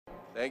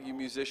Thank you,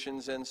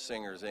 musicians and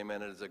singers.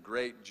 Amen. It is a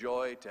great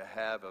joy to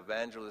have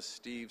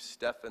evangelist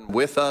Stephan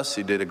with us.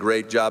 He did a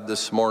great job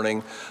this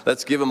morning.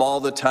 Let's give him all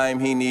the time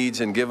he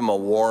needs and give him a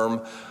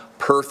warm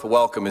Perth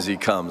welcome as he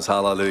comes.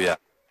 Hallelujah.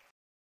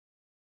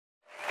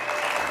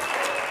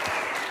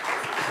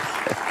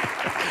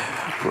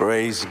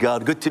 Praise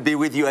God. Good to be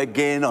with you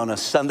again on a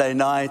Sunday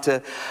night.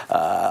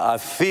 I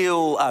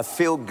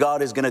feel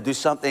God is going to do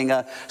something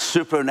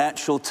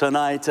supernatural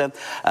tonight.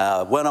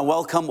 Want to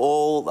welcome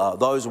all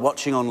those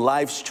watching on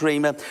live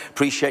stream.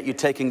 Appreciate you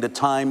taking the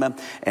time,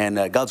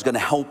 and God's going to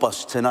help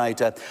us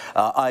tonight.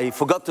 I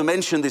forgot to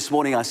mention this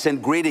morning, I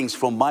sent greetings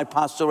from my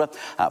pastor,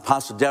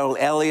 Pastor Daryl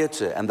Elliott,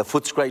 and the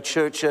Footscray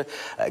Church.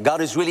 God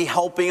is really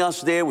helping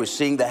us there. We're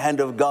seeing the hand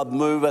of God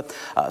move.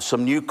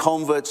 Some new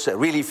converts,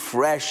 really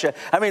fresh.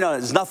 I mean,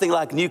 there's nothing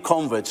like new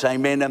converts,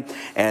 amen.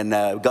 And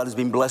God has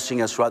been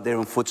blessing us right there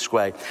in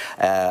Footscray.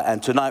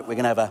 And tonight we're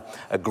going to have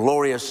a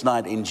glorious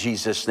night in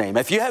Jesus' name.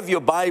 If you have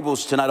your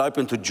Bibles tonight,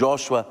 open to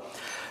Joshua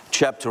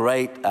chapter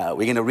 8. We're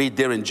going to read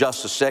there in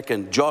just a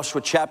second.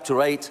 Joshua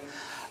chapter 8,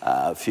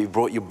 if you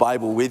brought your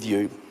Bible with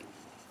you.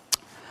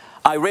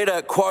 I read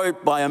a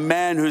quote by a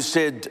man who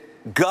said,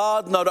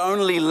 God not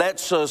only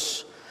lets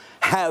us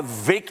have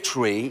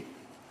victory,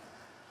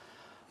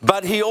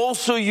 but he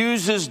also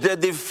uses the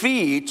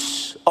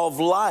defeats of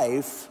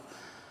life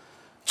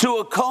to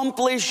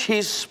accomplish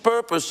his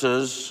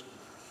purposes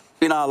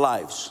in our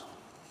lives.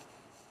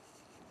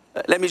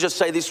 Let me just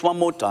say this one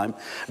more time.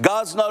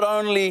 God's not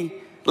only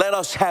let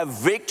us have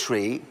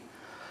victory,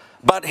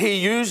 but he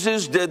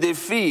uses the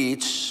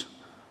defeats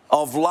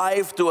of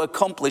life to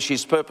accomplish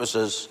his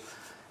purposes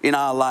in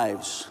our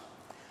lives.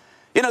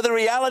 You know, the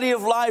reality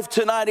of life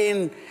tonight,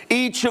 in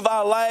each of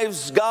our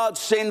lives, God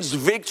sends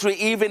victory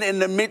even in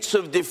the midst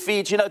of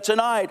defeat. You know,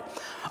 tonight,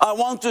 I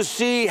want to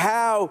see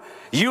how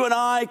you and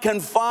I can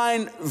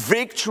find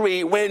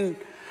victory when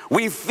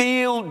we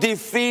feel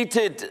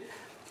defeated,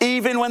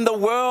 even when the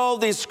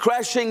world is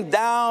crashing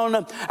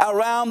down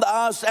around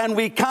us and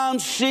we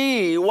can't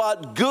see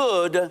what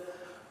good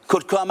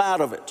could come out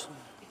of it.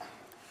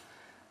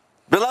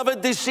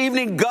 Beloved, this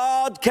evening,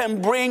 God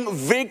can bring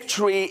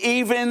victory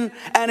even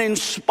and in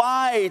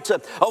spite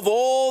of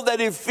all the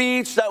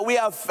defeats that we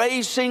are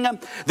facing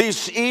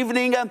this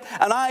evening. And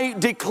I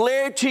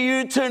declare to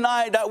you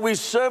tonight that we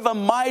serve a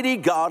mighty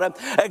God,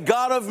 a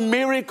God of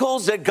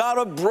miracles, a God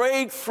of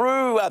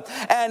breakthrough.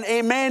 And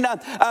amen,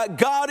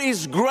 God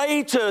is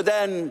greater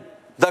than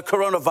the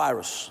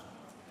coronavirus.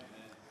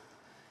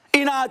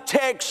 In our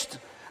text,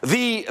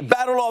 the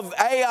battle of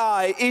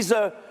Ai is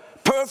a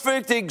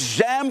perfect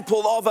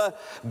example of a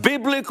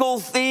biblical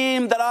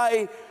theme that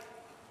I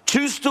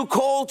choose to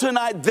call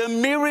tonight the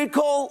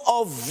miracle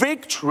of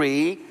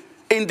victory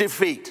in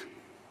defeat.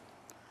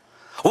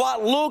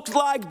 What looked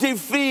like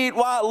defeat,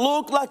 what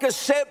looked like a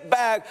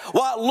setback,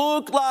 what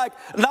looked like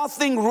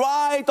nothing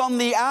right on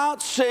the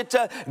outset,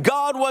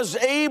 God was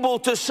able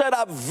to set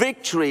up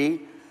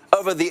victory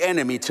over the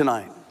enemy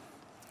tonight.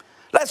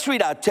 Let's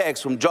read our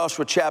text from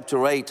Joshua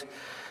chapter 8,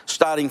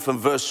 starting from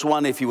verse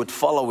 1, if you would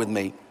follow with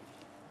me.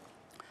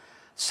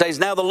 Says,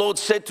 now the Lord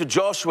said to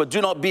Joshua, do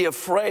not be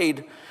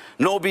afraid,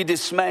 nor be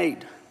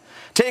dismayed.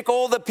 Take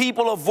all the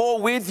people of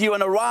war with you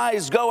and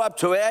arise, go up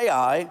to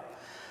Ai.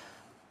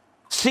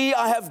 See,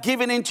 I have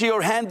given into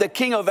your hand the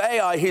king of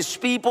Ai, his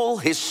people,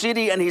 his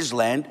city, and his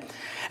land.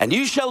 And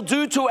you shall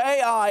do to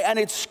Ai and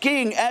its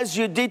king as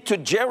you did to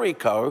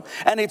Jericho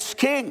and its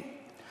king.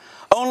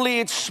 Only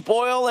its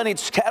spoil and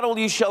its cattle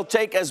you shall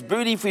take as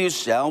booty for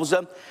yourselves.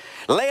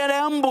 Lay an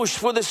ambush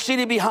for the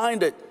city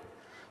behind it.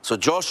 So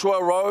Joshua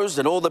arose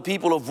and all the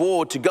people of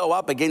war to go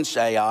up against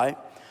Ai.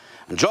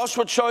 And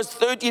Joshua chose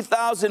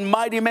 30,000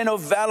 mighty men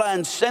of valor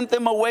and sent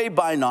them away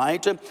by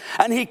night.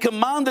 And he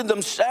commanded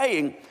them,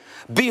 saying,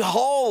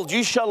 behold,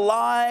 you shall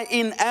lie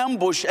in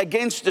ambush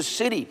against the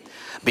city,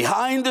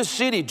 behind the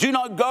city. Do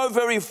not go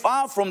very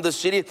far from the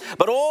city,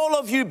 but all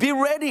of you be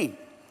ready.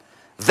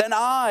 Then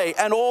I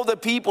and all the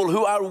people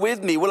who are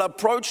with me will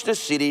approach the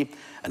city,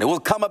 and it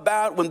will come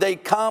about when they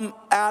come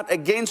out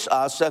against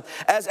us,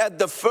 as at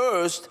the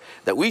first,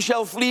 that we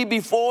shall flee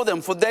before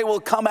them, for they will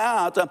come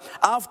out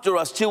after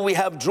us till we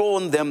have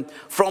drawn them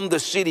from the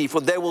city.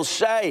 For they will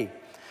say,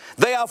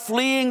 they are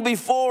fleeing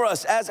before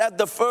us as at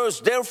the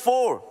first.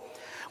 Therefore,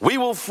 we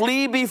will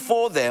flee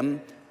before them.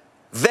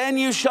 Then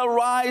you shall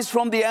rise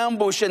from the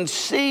ambush and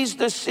seize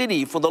the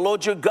city, for the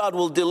Lord your God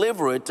will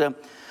deliver it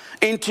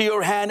into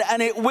your hand.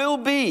 And it will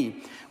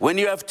be, when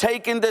you have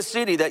taken the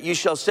city, that you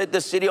shall set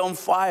the city on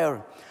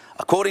fire.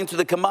 According to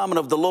the commandment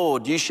of the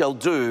Lord, you shall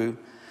do.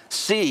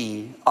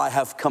 See, I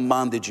have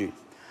commanded you.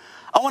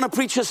 I want to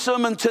preach a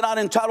sermon tonight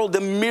entitled,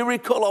 The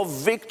Miracle of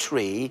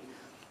Victory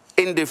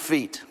in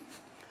Defeat.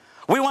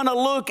 We want to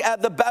look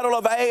at the battle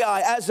of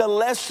Ai as a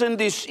lesson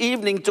this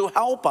evening to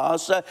help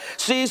us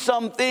see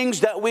some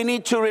things that we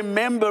need to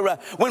remember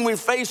when we're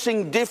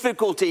facing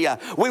difficulty,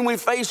 when we're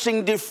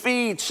facing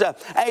defeats.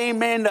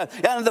 Amen.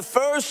 And the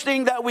first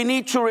thing that we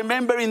need to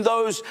remember in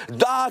those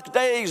dark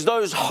days,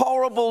 those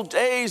horrible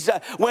days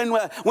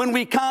when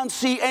we can't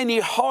see any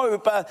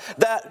hope,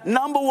 that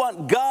number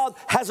one, God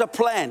has a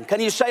plan. Can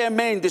you say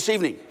amen this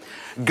evening?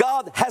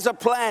 God has a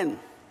plan.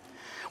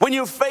 When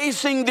you're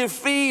facing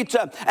defeat,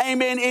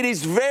 amen, it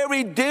is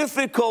very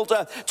difficult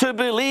to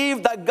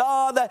believe that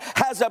God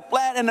has a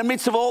plan in the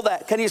midst of all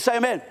that. Can you say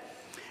amen?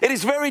 It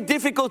is very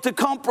difficult to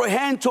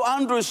comprehend, to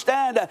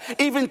understand,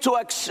 even to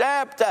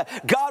accept.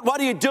 God, what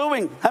are you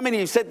doing? How many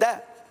of you said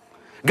that?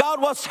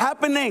 God, what's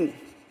happening?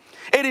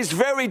 It is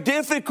very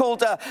difficult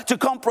to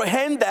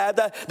comprehend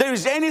that there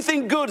is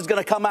anything good is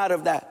going to come out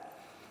of that.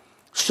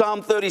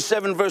 Psalm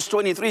 37 verse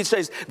 23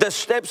 says, the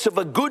steps of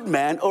a good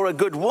man or a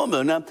good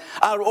woman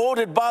are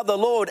ordered by the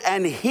Lord,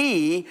 and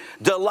He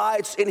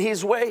delights in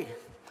His way.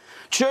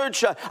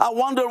 Church, I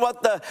wonder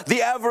what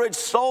the average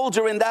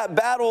soldier in that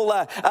battle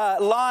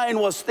line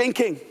was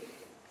thinking.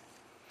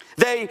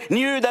 They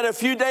knew that a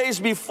few days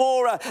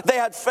before they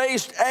had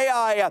faced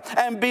Ai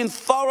and been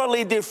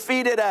thoroughly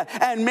defeated,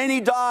 and many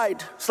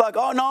died. It's like,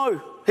 oh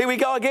no, here we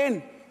go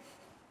again.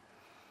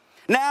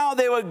 Now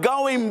they were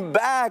going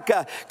back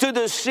to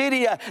the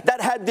city that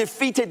had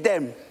defeated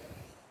them.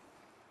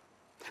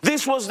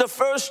 This was the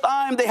first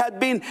time they had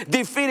been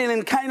defeated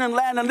in Canaan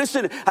land. And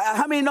listen,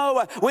 how many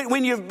know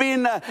when you've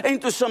been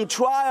into some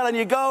trial and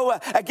you go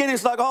again,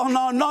 it's like, oh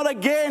no, not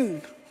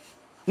again.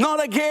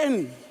 Not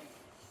again.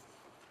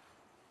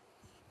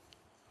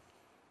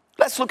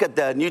 Let's look at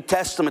the New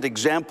Testament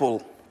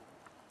example.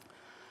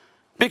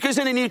 Because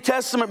in the New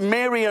Testament,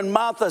 Mary and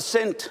Martha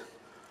sent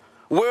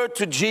word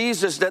to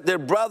Jesus that their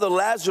brother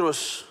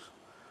Lazarus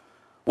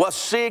was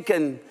sick,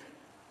 and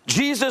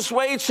Jesus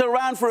waits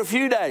around for a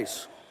few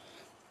days.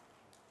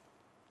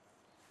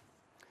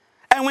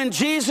 And when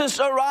Jesus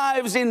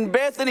arrives in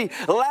Bethany,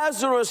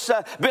 Lazarus,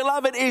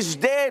 beloved, is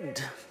dead.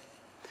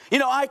 You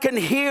know, I can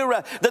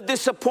hear the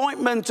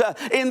disappointment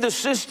in the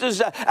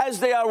sisters as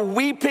they are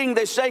weeping.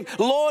 They say,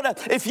 Lord,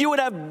 if you would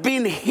have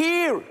been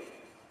here,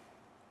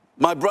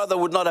 my brother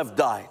would not have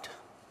died.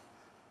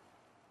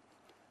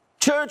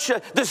 Church,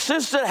 the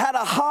sister had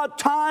a hard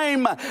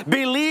time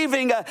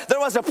believing there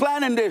was a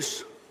plan in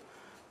this.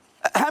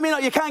 How many know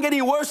you can't get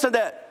any worse than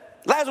that?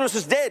 Lazarus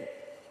is dead.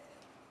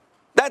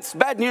 That's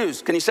bad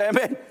news. Can you say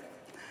amen?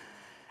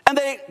 And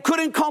they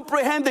couldn't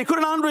comprehend, they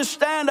couldn't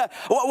understand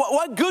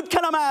what good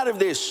can come out of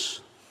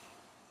this.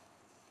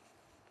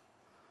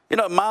 You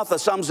know, Martha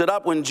sums it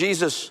up when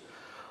Jesus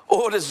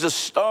orders the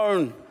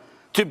stone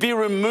to be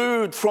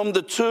removed from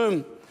the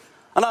tomb.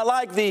 And I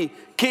like the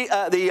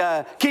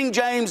King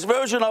James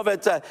version of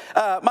it.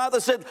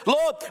 Martha said,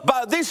 Lord,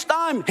 by this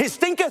time he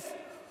stinketh.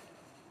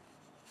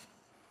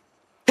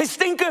 He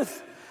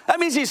stinketh. That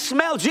means he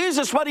smelled.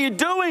 Jesus, what are you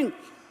doing?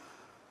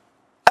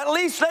 At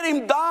least let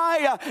him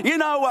die,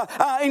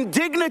 in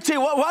dignity.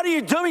 What are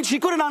you doing? She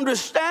couldn't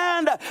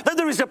understand that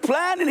there is a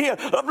plan in here.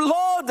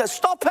 Lord,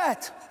 stop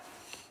it.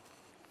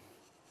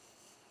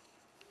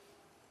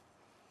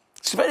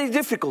 It's very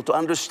difficult to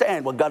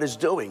understand what God is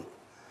doing.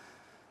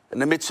 In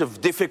the midst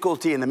of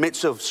difficulty, in the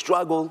midst of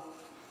struggle,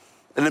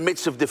 in the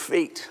midst of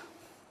defeat.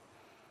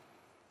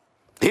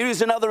 Here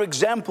is another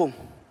example.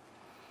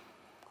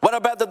 What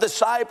about the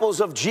disciples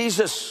of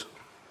Jesus?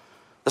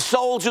 The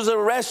soldiers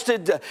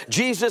arrested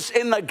Jesus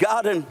in the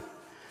garden.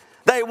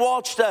 They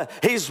watched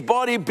his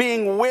body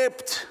being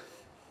whipped.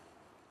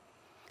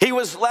 He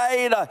was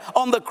laid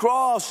on the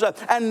cross,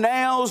 and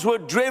nails were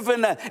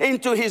driven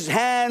into his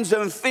hands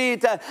and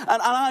feet. And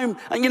I'm,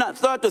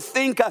 start to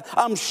think,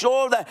 I'm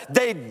sure that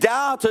they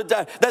doubted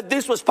that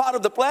this was part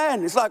of the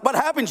plan. It's like, what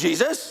happened,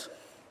 Jesus?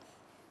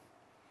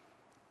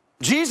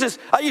 Jesus,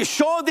 are you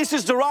sure this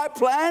is the right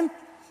plan?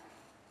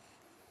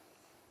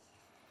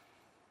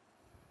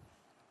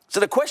 So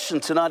the question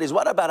tonight is,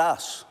 what about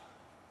us?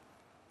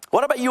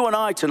 What about you and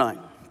I tonight?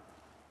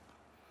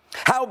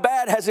 How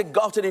bad has it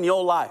gotten in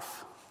your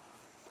life?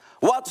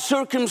 What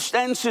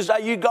circumstances are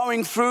you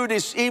going through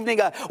this evening?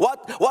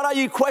 What are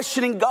you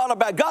questioning God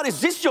about? God, is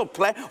this your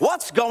plan?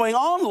 What's going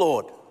on,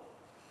 Lord?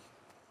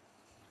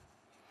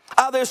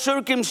 Are there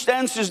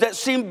circumstances that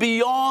seem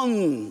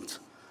beyond,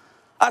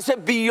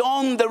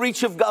 beyond the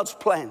reach of God's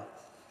plan?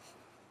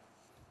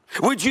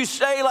 Would you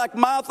say like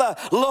Martha,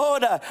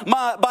 Lord,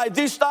 by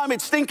this time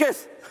it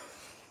stinketh?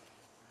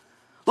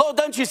 Lord,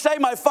 don't you say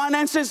my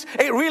finances,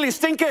 it really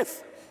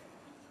stinketh?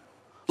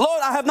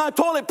 Lord, I have no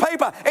toilet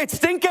paper, it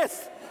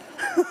stinketh.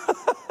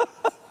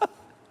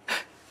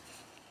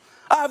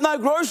 I have no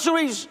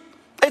groceries,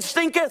 it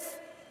stinketh.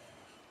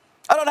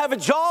 I don't have a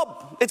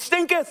job, it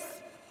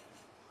stinketh.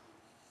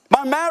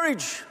 My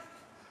marriage.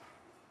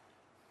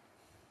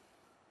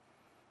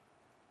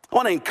 I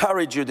want to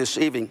encourage you this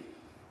evening.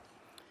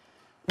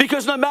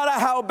 Because no matter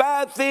how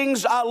bad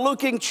things are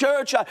looking,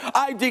 church,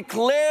 I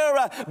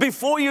declare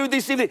before you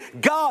this evening,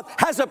 God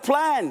has a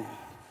plan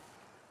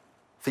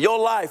for your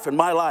life and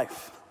my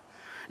life.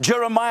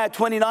 Jeremiah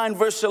 29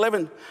 verse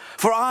 11.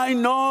 For I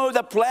know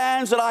the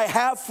plans that I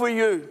have for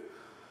you,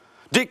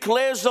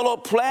 declares the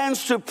Lord,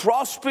 plans to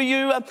prosper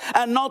you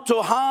and not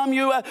to harm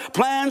you,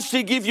 plans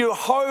to give you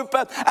hope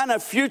and a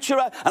future.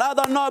 And I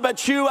don't know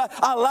about you,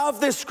 I love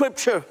this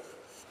scripture.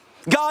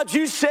 God,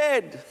 you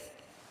said,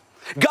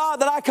 God,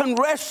 that I can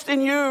rest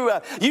in you.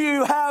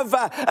 You have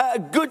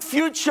a good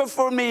future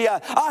for me. I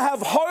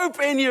have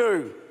hope in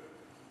you.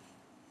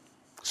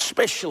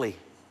 Especially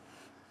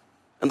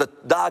in the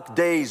dark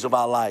days of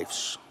our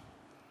lives.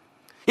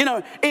 You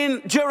know,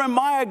 in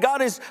Jeremiah,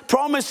 God is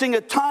promising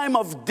a time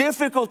of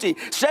difficulty,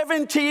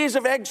 70 years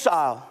of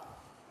exile.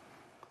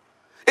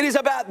 It is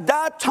about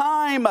that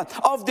time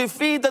of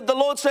defeat that the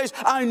Lord says,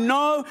 I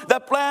know the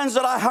plans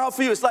that I have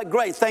for you. It's like,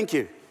 great, thank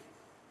you.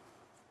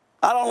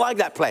 I don't like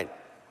that plan.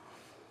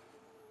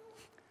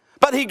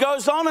 But he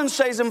goes on and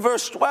says in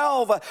verse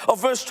 12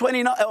 of verse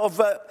 29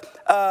 of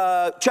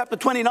chapter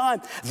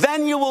 29,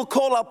 then you will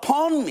call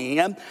upon me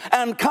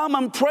and come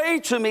and pray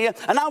to me,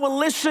 and I will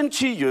listen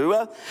to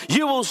you.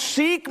 You will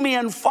seek me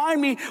and find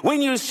me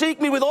when you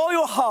seek me with all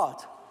your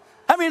heart.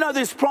 How many know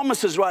these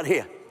promises right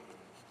here?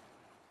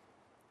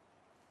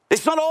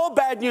 It's not all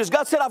bad news.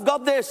 God said, I've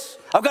got this.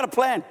 I've got a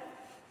plan.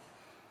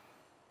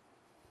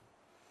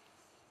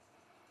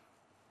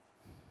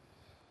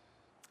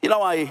 You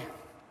know,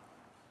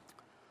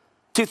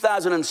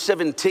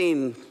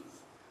 2017,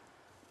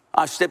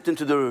 I stepped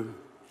into the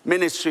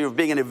ministry of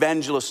being an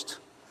evangelist.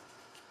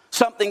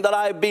 Something that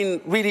I've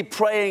been really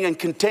praying and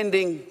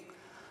contending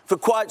for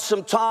quite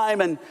some time.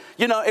 And,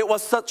 you know, it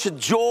was such a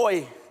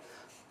joy.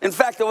 In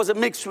fact, there was a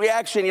mixed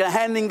reaction, you know,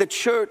 handing the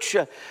church,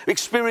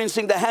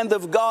 experiencing the hand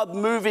of God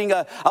moving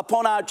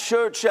upon our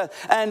church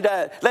and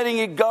letting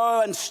it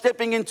go and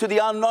stepping into the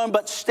unknown,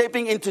 but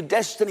stepping into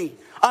destiny.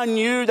 I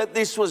knew that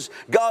this was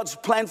God's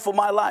plan for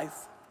my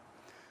life.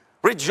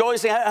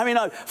 Rejoicing. I mean,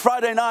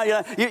 Friday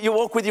night, you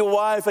walk with your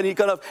wife and you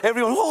kind of,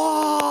 everyone,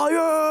 oh,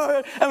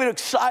 yeah, I mean,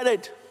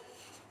 excited.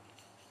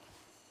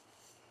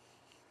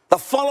 The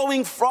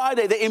following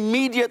Friday, the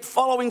immediate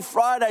following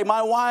Friday,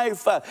 my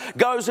wife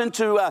goes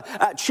into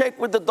check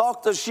with the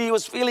doctor. She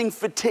was feeling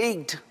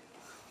fatigued.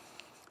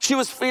 She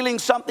was feeling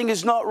something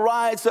is not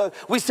right. So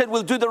we said,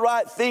 we'll do the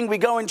right thing. We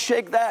go and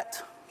check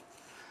that.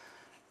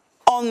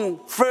 On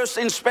first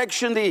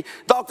inspection, the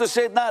doctor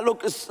said, no,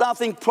 look, it's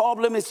nothing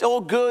problem. It's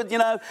all good, you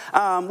know.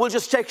 We'll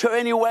just check her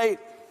anyway.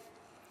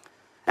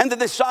 And they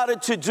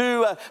decided to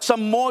do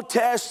some more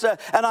tests.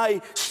 And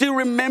I still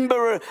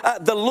remember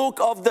the look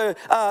of the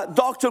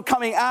doctor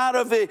coming out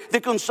of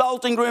the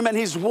consulting room. And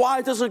he's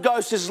white as a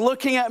ghost. He's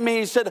looking at me.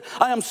 He said,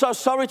 I am so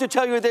sorry to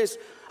tell you this.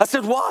 I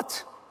said,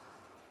 what?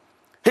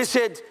 He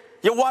said,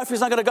 your wife is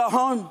not going to go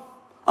home.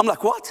 I'm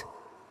like, what?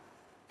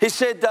 He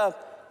said,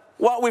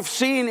 what we've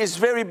seen is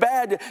very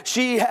bad.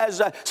 She has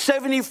a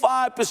 75%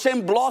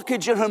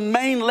 blockage in her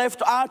main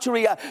left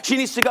artery. She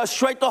needs to go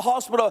straight to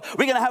hospital.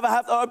 We're going to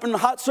have to open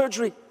heart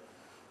surgery.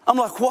 I'm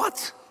like,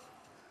 what?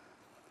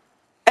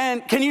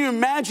 And can you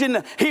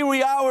imagine, here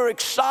we are, we're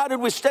excited,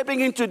 we're stepping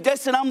into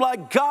destiny. I'm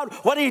like, God,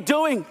 what are you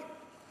doing?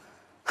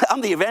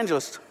 I'm the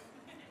evangelist.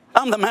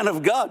 I'm the man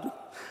of God.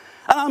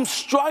 And I'm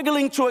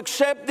struggling to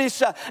accept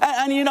this.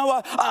 And you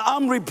know,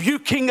 I'm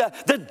rebuking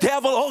the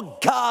devil. Oh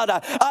God,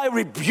 I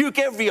rebuke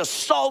every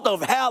assault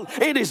of hell.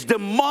 It is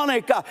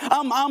demonic.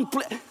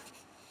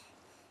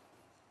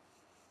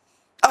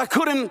 I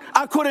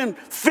couldn't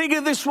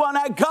figure this one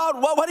out.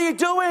 God, what are you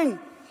doing?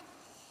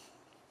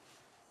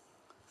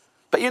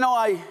 But you know,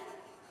 I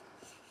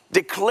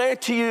declare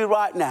to you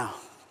right now,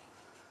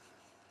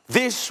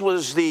 this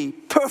was the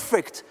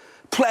perfect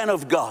plan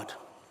of God.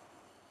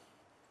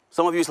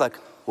 Some of you is like,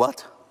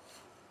 what?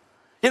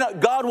 You know,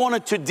 God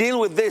wanted to deal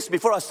with this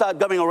before I started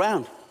going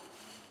around.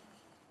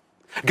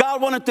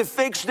 God wanted to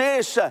fix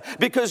this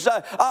because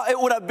it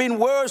would have been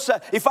worse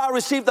if I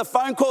received a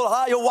phone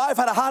call, your wife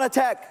had a heart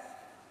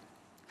attack.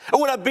 It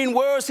would have been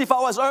worse if I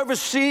was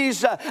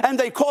overseas and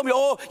they called me,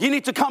 oh, you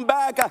need to come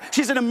back.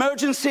 She's an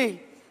emergency.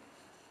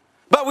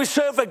 But we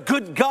serve a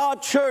good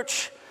God,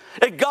 church.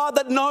 A God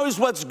that knows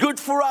what's good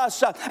for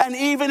us. And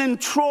even in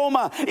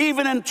trauma,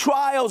 even in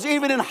trials,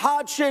 even in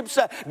hardships,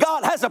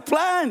 God has a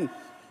plan.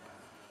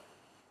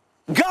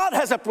 God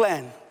has a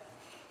plan.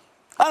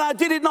 And I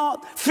did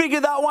not figure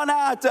that one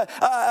out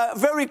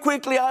very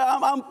quickly.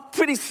 I'm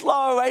pretty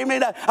slow.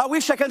 Amen. I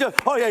wish I could do,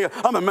 oh yeah,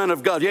 I'm a man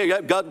of God.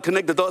 Yeah, God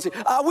connect the dots.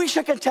 I wish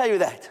I could tell you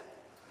that.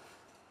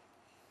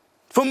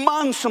 For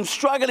months I'm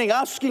struggling,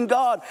 asking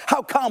God,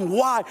 how come?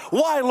 Why?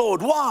 Why,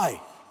 Lord?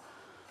 Why?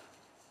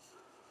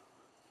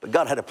 But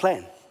God had a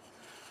plan.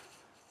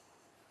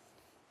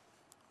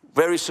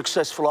 Very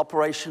successful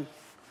operation.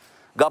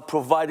 God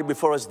provided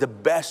before us the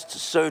best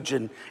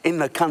surgeon in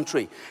the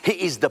country. He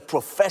is the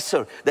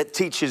professor that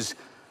teaches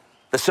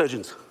the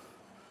surgeons.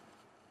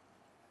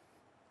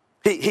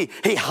 He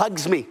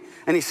hugs me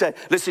and he said,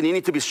 listen, you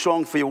need to be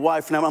strong for your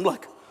wife now. I'm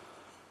like,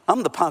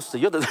 I'm the pastor.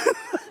 You're the...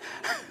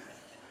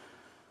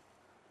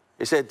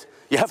 He said,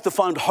 you have to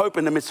find hope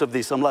in the midst of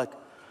this. I'm like,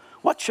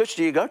 what church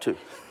do you go to?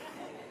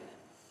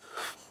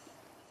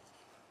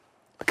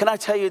 Can I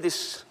tell you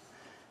this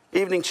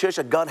Evening church,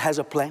 that God has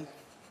a plan.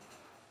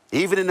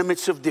 Even in the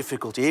midst of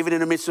difficulty, even in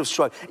the midst of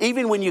struggle,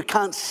 even when you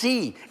can't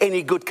see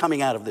any good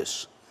coming out of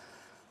this.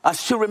 I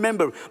still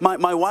remember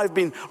my wife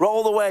being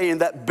rolled away in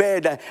that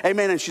bed,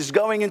 amen, and she's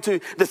going into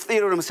the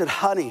theater room and said,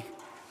 honey,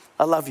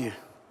 I love you.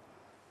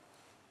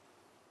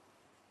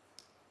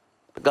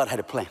 But God had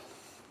a plan.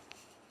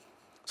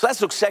 So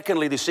let's look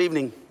secondly this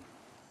evening,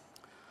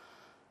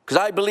 because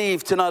I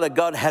believe tonight that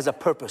God has a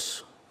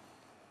purpose.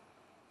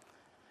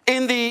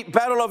 In the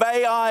battle of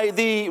Ai,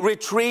 the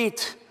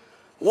retreat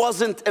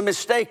wasn't a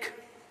mistake.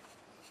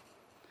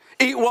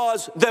 It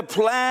was the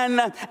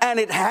plan, and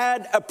it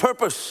had a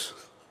purpose.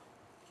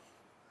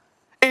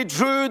 It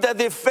drew the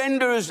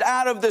defenders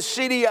out of the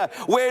city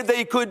where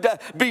they could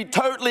be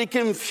totally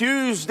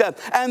confused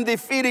and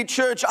defeated.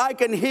 Church, I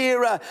can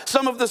hear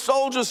some of the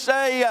soldiers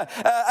say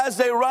as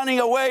they're running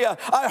away,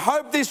 I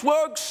hope this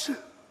works.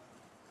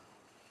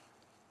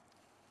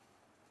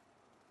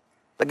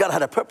 But God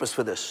had a purpose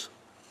for this.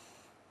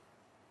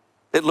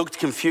 It looked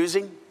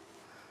confusing.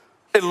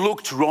 It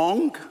looked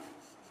wrong.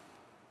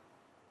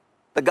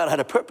 But God had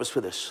a purpose for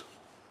this.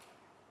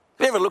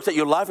 Have you ever looked at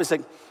your life and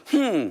said,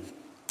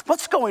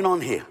 what's going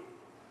on here?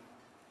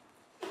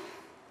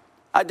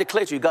 I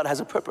declare to you, God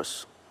has a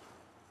purpose.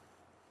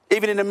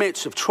 Even in the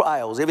midst of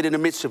trials, even in the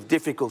midst of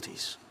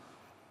difficulties.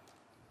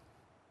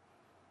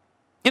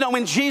 You know,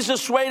 when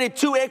Jesus waited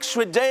 2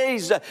 extra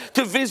days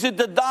to visit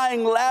the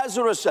dying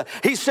Lazarus,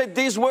 he said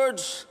these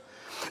words,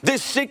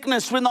 this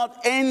sickness will not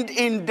end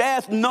in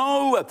death.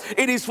 No,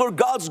 it is for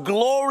God's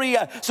glory,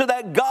 so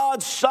that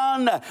God's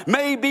Son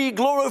may be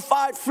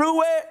glorified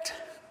through it.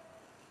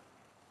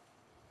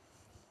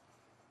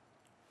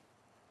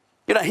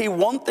 You know, he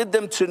wanted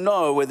them to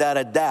know without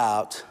a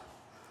doubt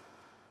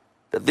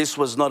that this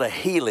was not a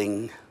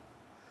healing,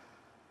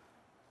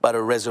 but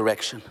a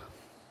resurrection.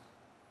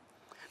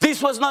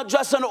 This was not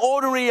just an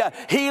ordinary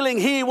healing.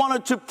 He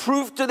wanted to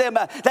prove to them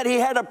that he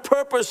had a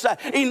purpose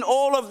in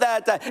all of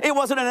that. It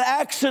wasn't an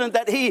accident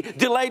that he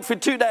delayed for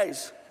 2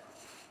 days.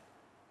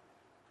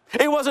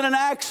 It wasn't an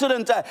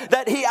accident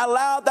that he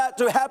allowed that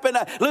to happen.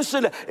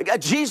 Listen,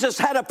 Jesus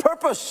had a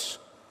purpose.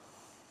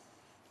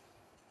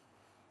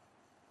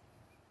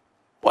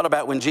 What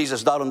about when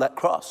Jesus died on that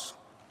cross?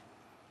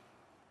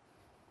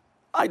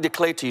 I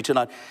declare to you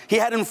tonight, he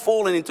hadn't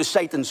fallen into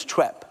Satan's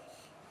trap.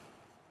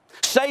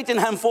 Satan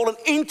hadn't fallen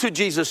into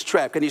Jesus'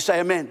 trap. Can you say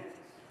amen?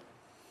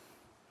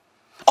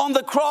 On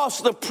the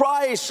cross, the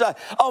price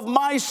of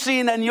my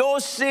sin and your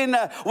sin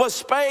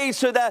was paid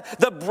so that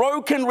the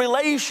broken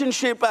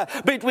relationship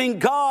between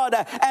God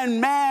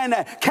and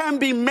man can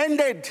be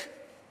mended.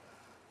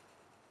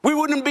 We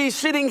wouldn't be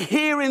sitting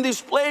here in this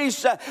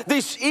place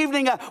this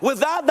evening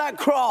without that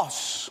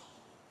cross.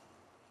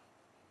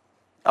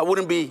 I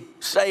wouldn't be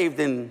saved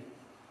in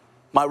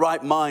my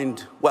right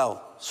mind,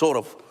 well, sort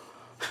of,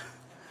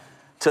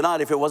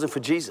 tonight if it wasn't for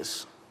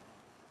Jesus.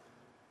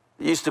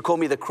 They used to call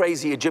me the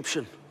crazy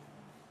Egyptian.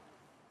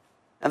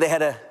 And they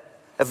had a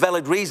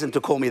valid reason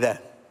to call me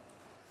that.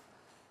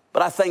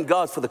 But I thank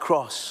God for the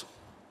cross.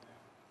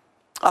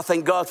 I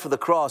thank God for the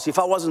cross. If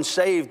I wasn't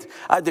saved,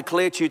 I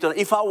declare to you tonight,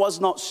 if I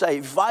was not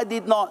saved, if I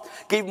did not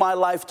give my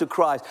life to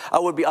Christ, I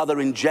would be either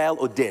in jail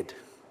or dead.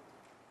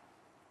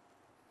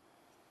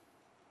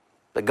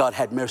 But God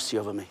had mercy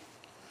over me.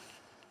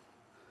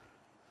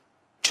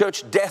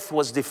 Church, death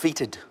was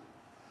defeated.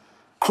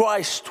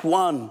 Christ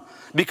won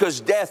because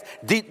death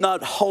did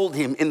not hold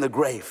him in the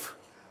grave.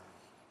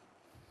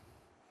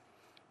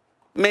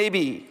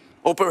 Maybe,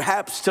 or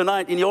perhaps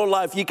tonight in your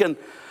life, you can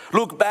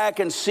look back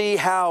and see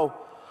how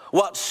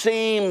what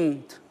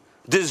seemed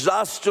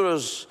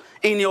disastrous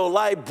in your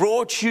life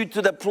brought you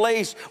to the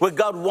place where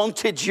God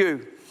wanted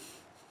you.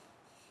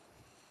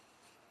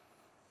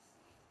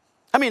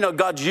 I mean,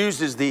 God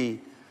uses the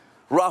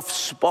rough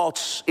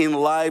spots in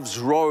life's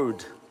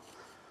road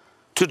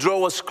to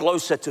draw us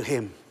closer to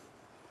him,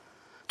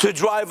 to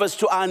drive us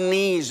to our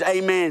knees,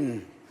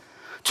 amen,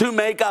 to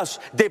make us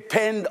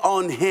depend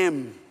on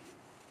him.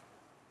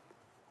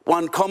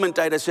 One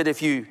commentator said,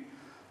 if you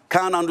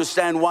can't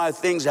understand why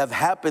things have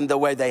happened the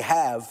way they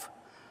have,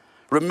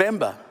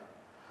 remember,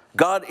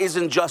 God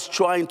isn't just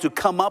trying to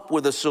come up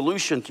with a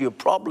solution to your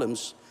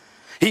problems.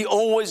 He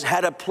always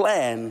had a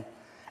plan,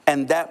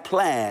 and that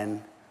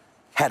plan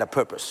had a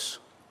purpose.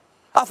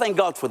 I thank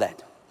God for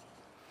that.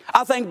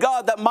 I thank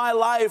God that my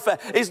life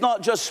is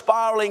not just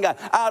spiraling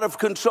out of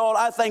control.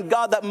 I thank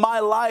God that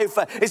my life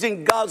is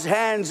in God's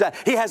hands.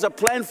 He has a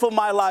plan for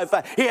my life.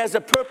 He has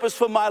a purpose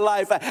for my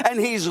life. And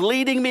he's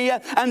leading me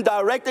and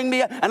directing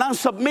me. And I'm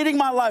submitting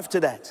my life to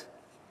that.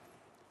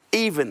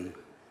 Even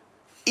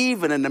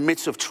in the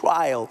midst of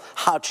trial,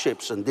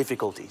 hardships, and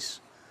difficulties,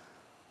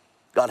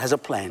 God has a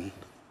plan.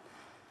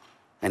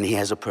 And he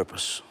has a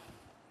purpose.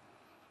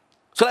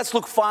 So let's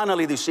look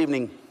finally this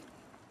evening.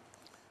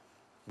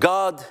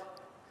 God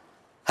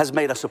has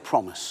made us a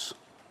promise.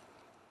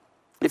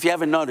 If you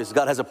haven't noticed,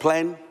 God has a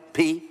plan,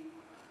 P.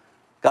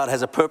 God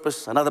has a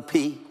purpose, another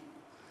P.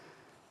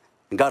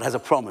 And God has a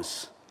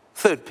promise,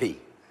 third P.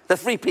 The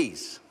 3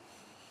 Ps.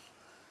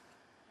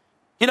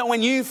 You know,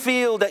 when you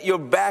feel that your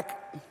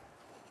back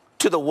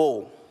to the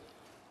wall.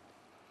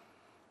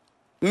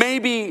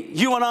 Maybe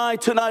you and I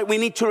tonight, we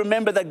need to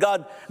remember that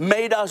God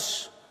made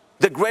us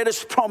the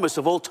greatest promise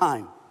of all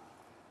time.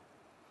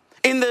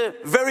 In the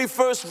very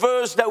first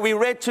verse that we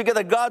read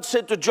together, God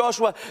said to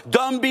Joshua,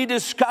 don't be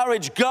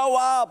discouraged. Go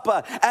up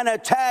and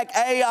attack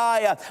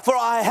Ai, for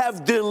I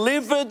have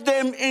delivered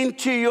them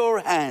into your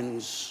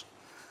hands.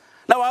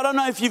 Now, I don't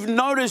know if you've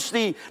noticed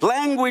the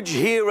language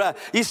here.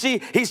 You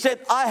see, he said,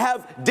 I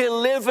have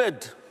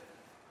delivered.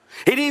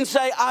 He didn't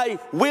say, I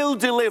will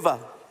deliver.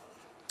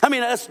 I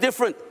mean, that's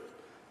different.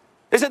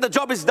 He said, the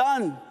job is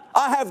done.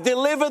 I have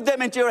delivered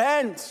them into your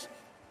hands.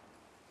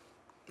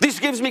 This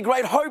gives me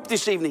great hope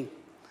this evening.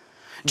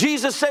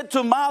 Jesus said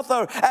to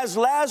Martha, as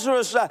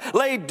Lazarus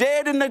lay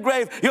dead in the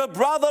grave, your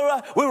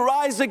brother will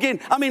rise again.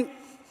 I mean,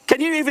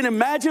 can you even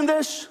imagine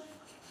this?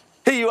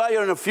 Here you are,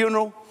 you're in a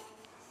funeral,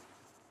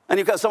 and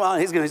you've got someone,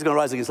 he's going to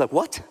rise again. It's like,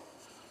 what?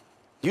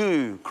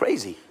 You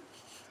crazy.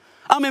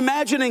 I'm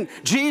imagining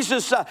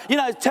Jesus,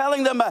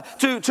 telling them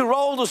to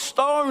roll the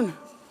stone.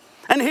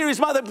 And here his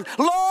mother,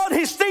 Lord,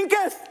 he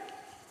stinketh.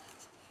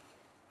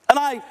 And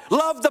I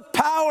love the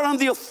power and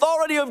the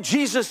authority of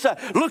Jesus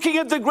looking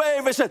at the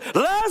grave and said,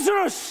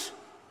 Lazarus,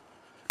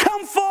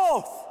 come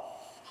forth.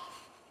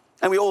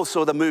 And we all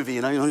saw the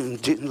movie,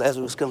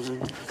 Lazarus comes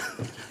in.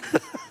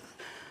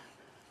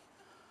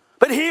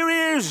 But here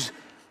is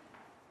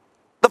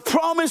the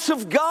promise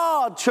of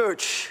God,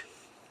 church.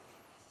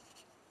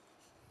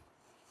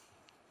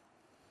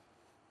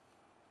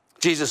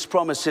 Jesus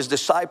promised his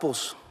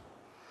disciples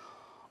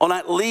on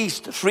at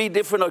least 3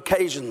 different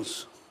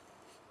occasions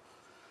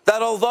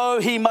that although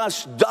he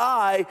must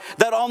die,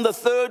 that on the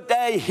 3rd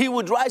day he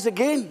would rise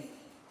again.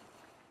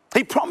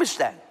 He promised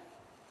that.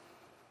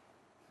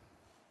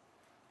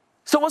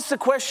 So what's the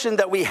question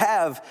that we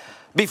have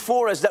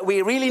before us that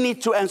we really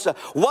need to answer?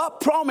 What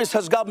promise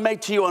has God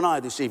made to you and I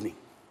this evening?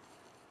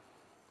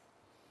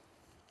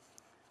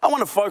 I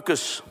want to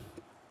focus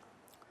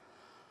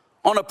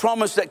on a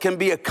promise that can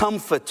be a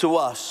comfort to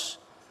us,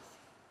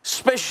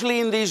 especially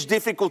in these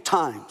difficult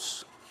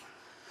times.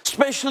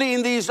 Especially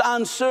in these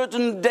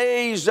uncertain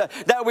days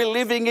that we're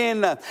living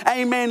in.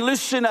 Amen.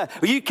 Listen,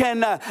 you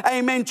can,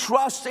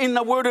 trust in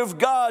the Word of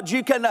God.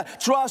 You can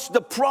trust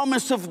the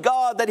promise of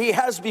God that He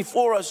has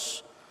before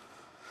us.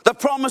 The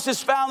promise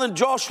is found in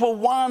Joshua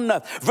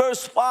 1,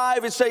 verse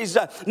 5. It says,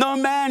 no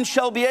man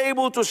shall be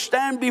able to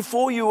stand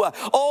before you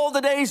all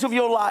the days of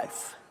your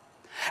life.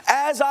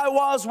 As I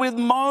was with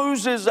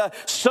Moses,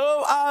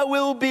 so I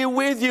will be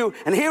with you.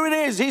 And here it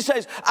is. He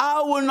says,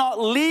 I will not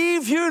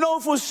leave you nor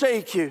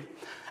forsake you.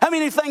 How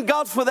many thank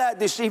God for that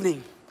this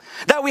evening?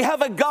 That we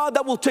have a God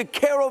that will take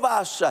care of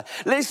us.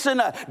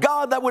 Listen,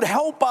 God that would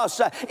help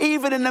us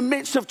even in the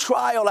midst of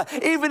trial,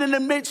 even in the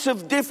midst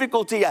of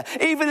difficulty,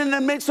 even in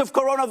the midst of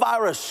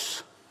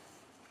coronavirus.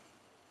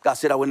 God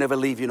said, I will never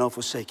leave you nor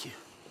forsake you.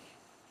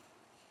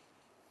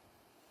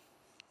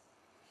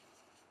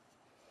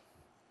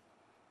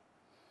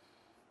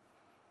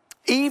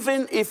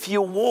 Even if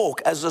you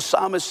walk, as the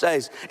psalmist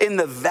says, in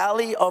the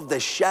valley of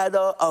the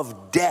shadow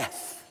of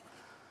death,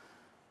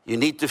 you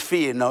need to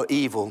fear no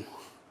evil,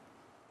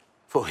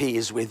 for He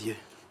is with you.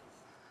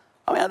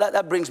 I mean,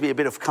 that brings me a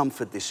bit of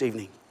comfort this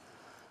evening,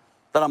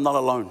 that I'm not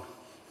alone.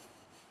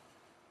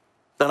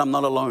 That I'm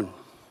not alone.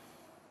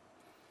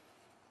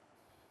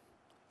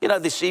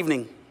 This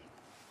evening,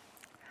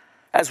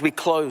 as we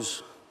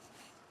close,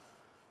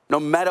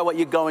 no matter what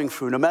you're going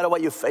through, no matter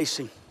what you're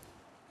facing,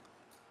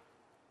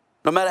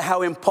 no matter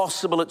how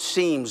impossible it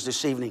seems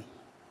this evening,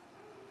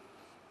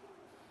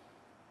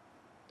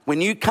 when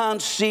you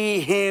can't see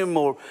Him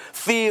or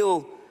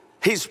feel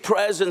His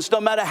presence, no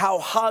matter how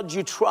hard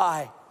you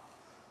try,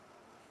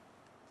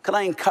 can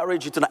I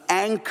encourage you to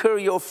anchor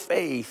your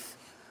faith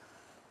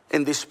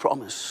in this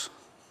promise?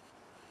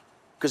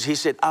 Because He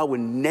said, I will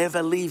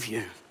never leave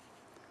you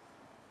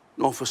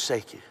nor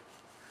forsake you.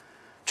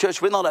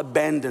 Church, we're not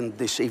abandoned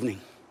this evening.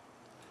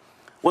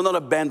 We're not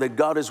abandoned.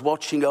 God is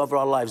watching over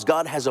our lives.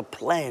 God has a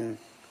plan.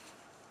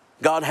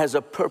 God has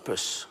a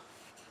purpose.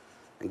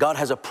 And God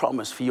has a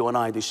promise for you and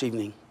I this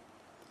evening.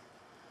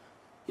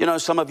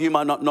 Some of you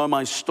might not know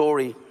my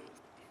story,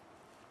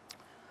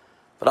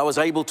 but I was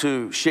able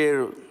to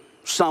share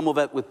some of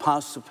it with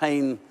Pastor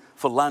Payne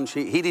for lunch.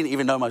 He didn't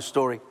even know my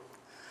story.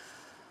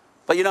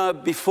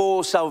 But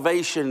before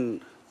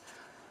salvation,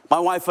 my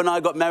wife and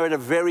I got married at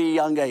a very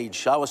young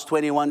age. I was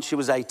 21, she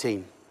was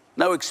 18.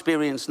 No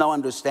experience, no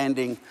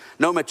understanding,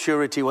 no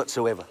maturity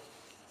whatsoever.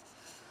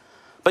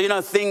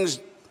 But things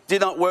did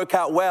not work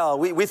out well.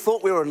 We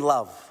thought we were in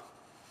love.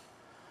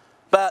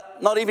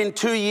 But not even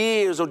 2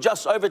 years, or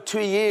just over 2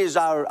 years,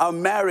 our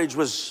marriage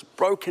was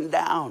broken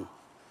down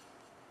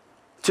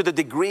to the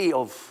degree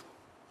of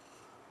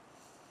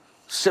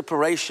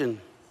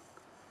separation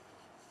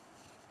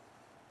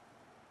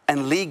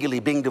and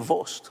legally being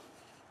divorced.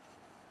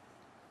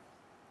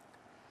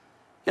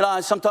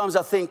 Sometimes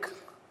I think,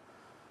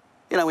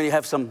 when you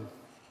have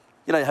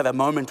you have a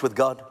moment with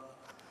God.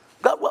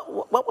 God,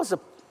 what was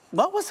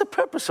the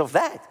purpose of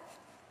that?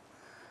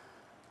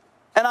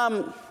 And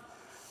I'm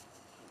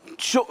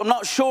I'm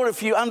not sure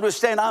if you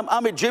understand.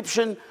 I'm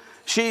Egyptian.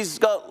 She's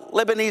got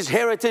Lebanese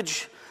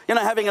heritage. You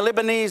know, having a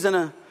Lebanese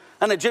and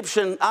an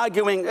Egyptian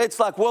arguing, it's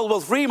like World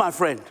War III, my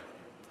friend.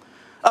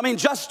 I mean,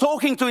 just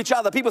talking to each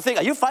other. People think,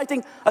 are you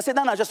fighting? I said,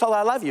 no, I just told her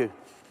I love you.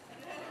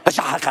 It's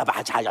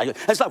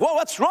like, well,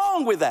 what's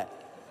wrong with that?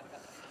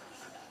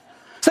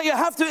 So you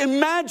have to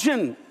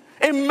imagine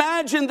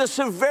the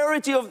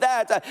severity of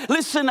that.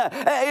 Listen,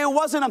 it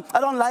wasn't, I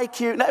don't like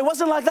you. No, it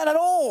wasn't like that at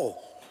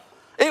all.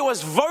 It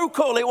was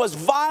vocal, it was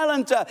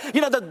violent.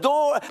 You know,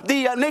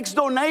 the next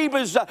door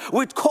neighbors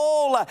would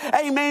call,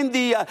 amen,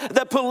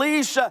 the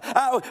police.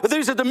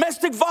 There's a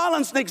domestic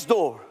violence next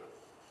door.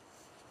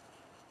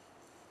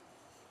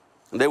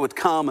 And they would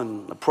come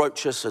and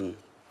approach us, and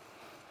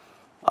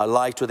I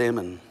lied to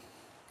them.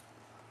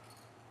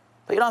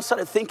 But you know, I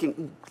started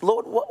thinking,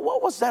 Lord,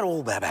 what was that all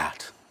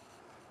about?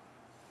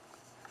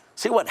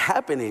 See, what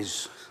happened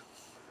is,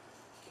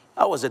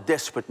 I was a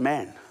desperate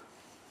man.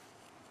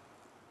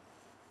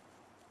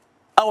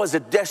 I was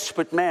a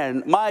desperate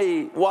man.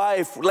 My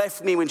wife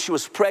left me when she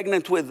was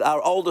pregnant with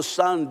our oldest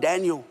son,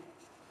 Daniel.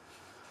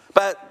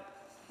 But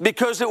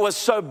because it was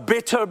so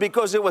bitter,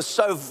 because it was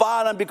so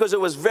violent, because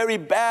it was very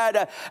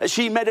bad,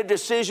 she made a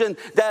decision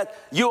that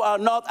you are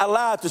not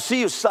allowed to see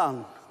your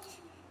son.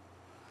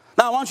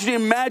 Now, I want you to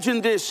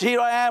imagine this. Here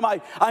I am.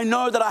 I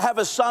know that I have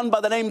a son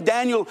by the name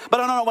Daniel, but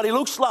I don't know what he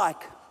looks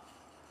like.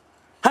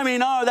 I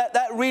mean, no,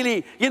 that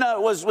really, you know,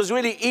 was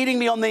really eating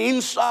me on the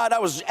inside. I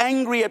was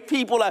angry at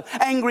people,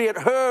 angry at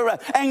her,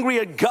 angry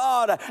at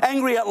God,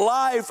 angry at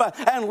life.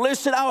 And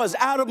listen, I was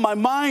out of my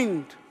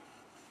mind.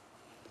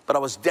 But I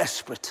was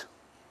desperate.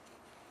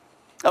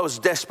 I was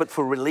desperate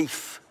for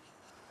relief.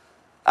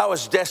 I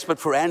was desperate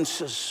for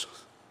answers.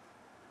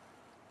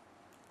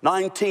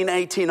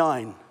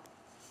 1989,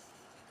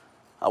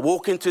 I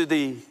walk into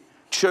the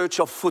church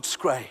of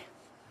Footscray.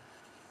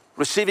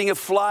 Receiving a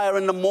flyer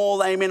in the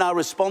mall, amen, I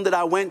responded.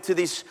 I went to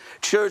this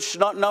church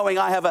not knowing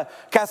I have a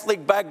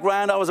Catholic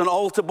background. I was an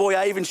altar boy.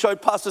 I even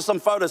showed Pastor some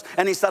photos,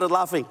 and he started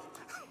laughing.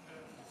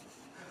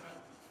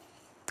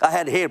 I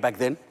had hair back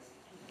then.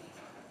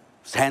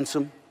 I was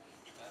handsome.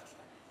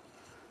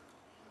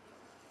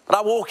 But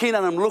I walk in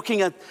and I'm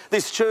looking at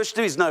this church.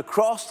 There is no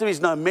cross. There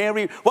is no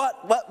Mary.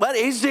 What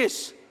is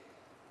this?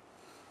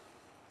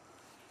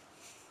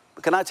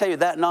 But can I tell you,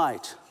 that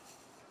night,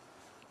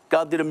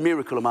 God did a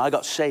miracle in me. I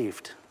got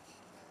saved.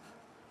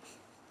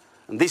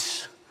 And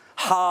this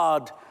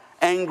hard,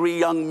 angry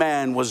young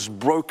man was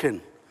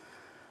broken.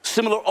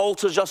 Similar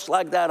altar just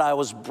like that, I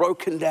was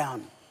broken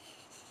down.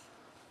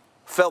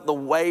 Felt the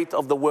weight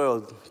of the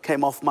world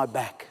came off my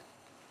back.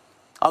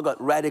 I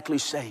got radically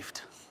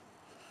saved.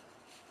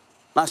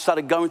 And I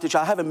started going to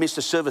church. I haven't missed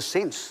a service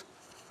since.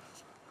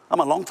 I'm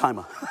a long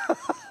timer.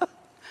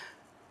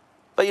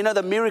 But you know,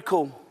 the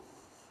miracle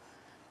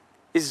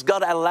is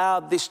God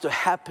allowed this to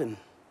happen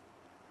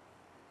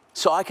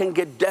so I can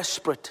get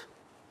desperate,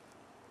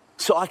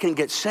 so I can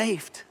get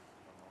saved.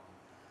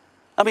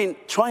 I mean,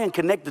 try and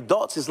connect the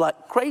dots is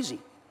like crazy.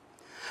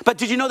 But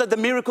did you know that the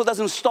miracle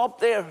doesn't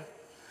stop there?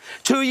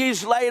 2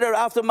 years later,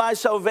 after my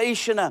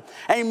salvation,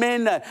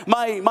 amen,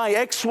 my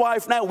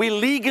ex-wife, now we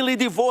legally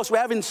divorced. We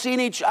haven't seen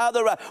each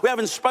other. We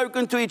haven't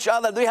spoken to each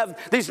other.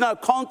 There's no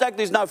contact.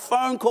 There's no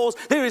phone calls.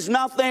 There is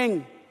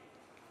nothing.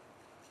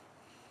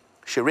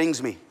 She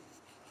rings me.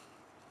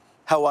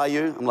 How are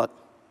you? I'm like,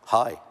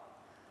 hi.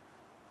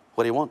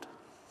 What do you want?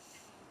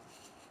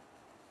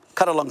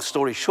 Cut a long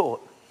story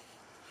short,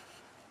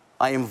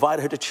 I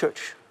invited her to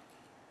church,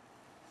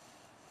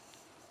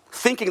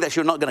 thinking that she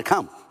was not going to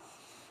come.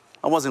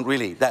 I wasn't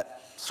really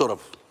that sort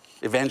of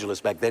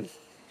evangelist back then.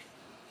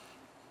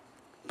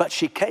 But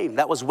she came.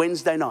 That was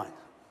Wednesday night.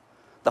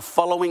 The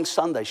following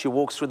Sunday, she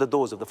walks through the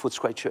doors of the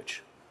Footscray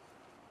Church.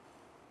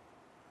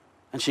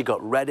 And she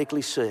got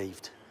radically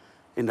saved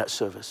in that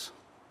service.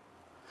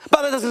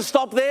 But it doesn't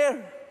stop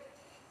there.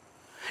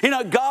 You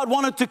know, God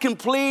wanted to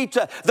complete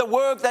the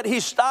work that He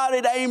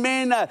started,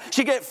 amen.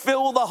 She get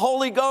filled with the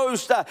Holy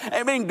Ghost,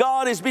 amen.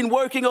 God has been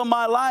working on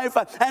my life,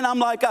 and I'm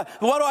like,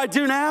 what do I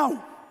do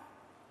now?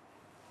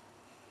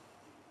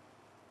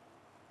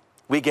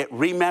 We get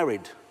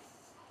remarried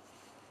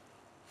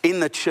in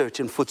the church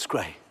in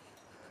Footscray.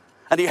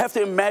 And you have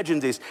to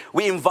imagine this.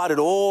 We invited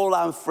all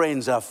our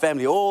friends, our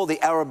family, all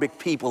the Arabic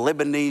people,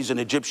 Lebanese and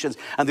Egyptians,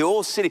 and they're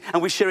all sitting,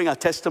 and we're sharing our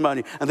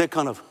testimony, and they're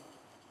kind of,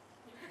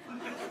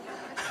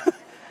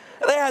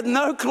 they had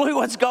no clue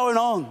what's going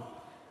on.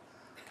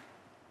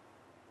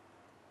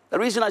 The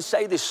reason I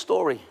say this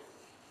story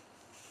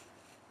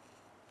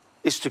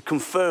is to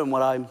confirm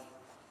what I'm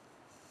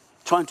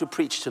trying to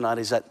preach tonight,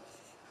 is that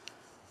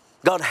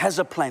God has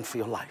a plan for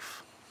your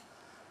life.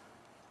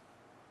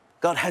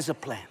 God has a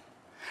plan.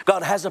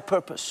 God has a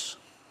purpose.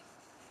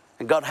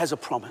 And God has a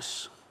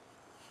promise.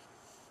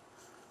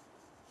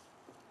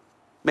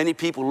 Many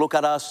people look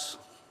at us,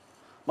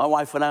 my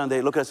wife and I, and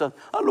they look at us,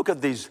 I look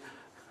at these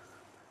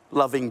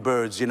loving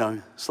birds, you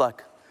know. It's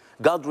like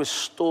God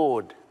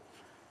restored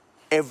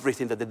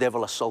everything that the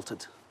devil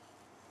assaulted.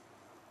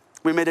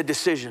 We made a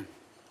decision.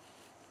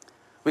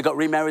 We got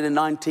remarried in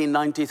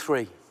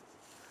 1993.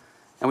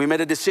 And we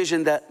made a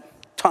decision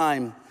that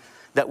time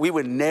that we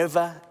would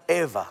never,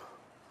 ever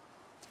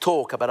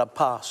talk about our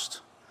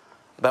past,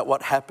 about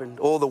what happened,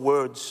 all the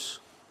words.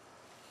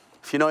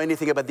 If you know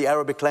anything about the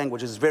Arabic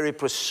language, it's very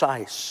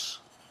precise.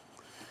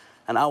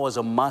 And I was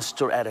a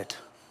master at it.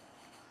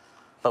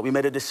 But we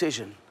made a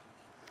decision,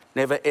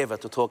 never ever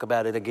to talk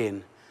about it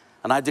again.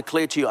 And I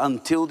declare to you,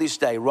 until this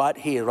day, right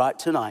here, right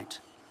tonight,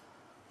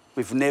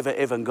 we've never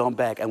ever gone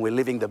back, and we're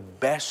living the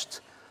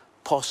best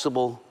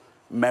possible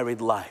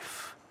married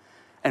life.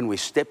 And we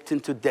stepped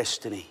into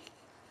destiny,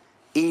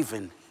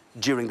 even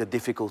during the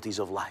difficulties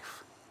of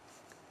life.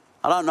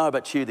 I don't know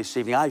about you this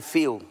evening. I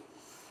feel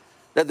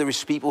that there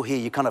is people here,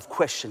 you kind of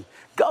question,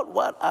 God,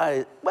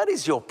 what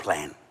is your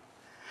plan?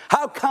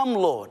 How come,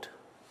 Lord?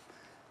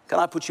 Can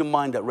I put your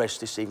mind at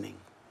rest this evening?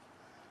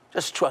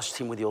 Just trust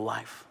Him with your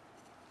life.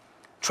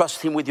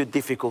 Trust Him with your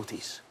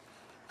difficulties.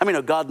 I mean,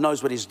 God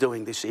knows what He's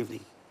doing this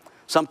evening.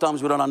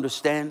 Sometimes we don't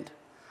understand.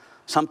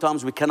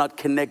 Sometimes we cannot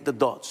connect the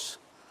dots.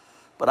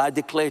 But I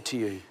declare to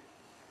you,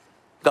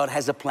 God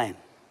has a plan.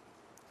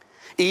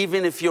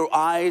 Even if your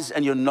eyes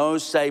and your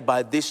nose say,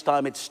 by this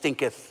time it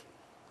stinketh,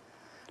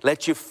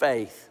 let your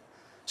faith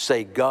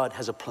say, God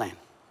has a plan.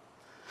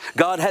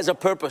 God has a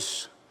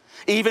purpose.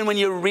 Even when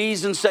your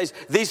reason says,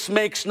 this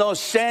makes no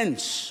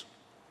sense,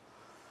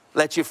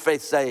 let your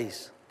faith say,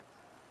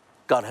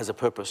 God has a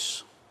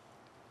purpose.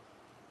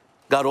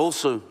 God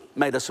also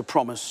made us a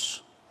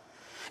promise.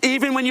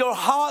 Even when your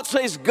heart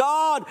says,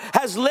 God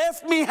has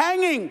left me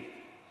hanging,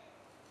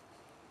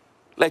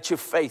 let your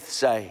faith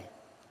say,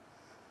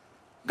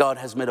 God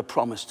has made a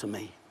promise to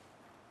me.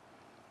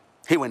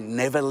 He will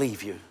never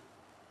leave you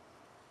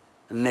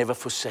and never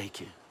forsake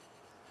you.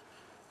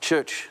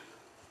 Church,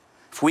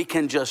 if we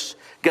can just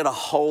get a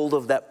hold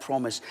of that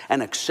promise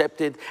and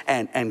accept it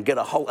and get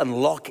a hold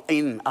and lock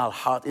in our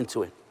heart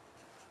into it,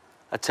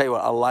 I tell you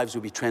what, our lives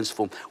will be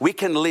transformed. We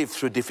can live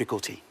through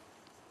difficulty.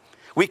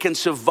 We can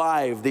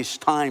survive these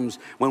times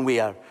when we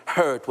are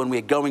hurt, when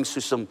we're going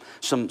through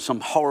some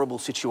horrible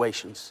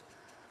situations.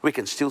 We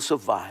can still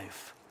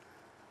survive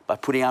by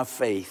putting our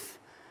faith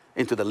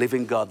into the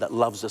living God that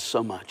loves us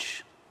so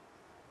much.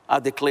 I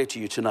declare to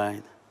you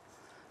tonight,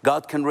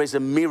 God can raise a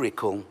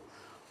miracle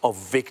of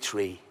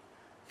victory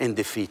in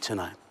defeat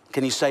tonight.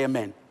 Can you say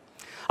amen?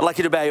 I'd like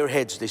you to bow your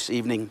heads this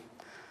evening.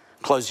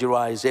 Close your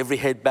eyes, every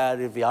head bowed,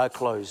 every eye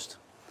closed.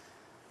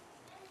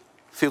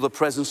 Feel the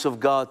presence of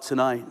God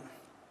tonight.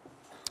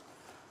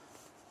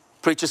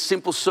 Preach a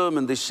simple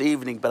sermon this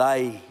evening, but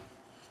I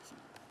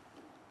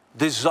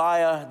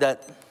desire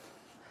that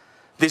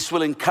this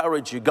will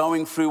encourage you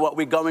going through what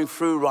we're going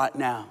through right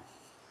now.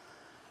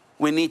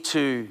 We need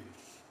to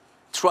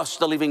trust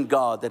the living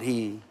God that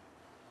He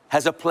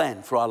has a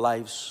plan for our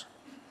lives.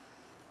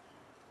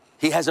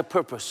 He has a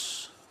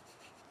purpose.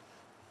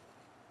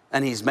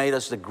 And He's made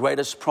us the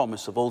greatest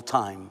promise of all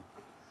time,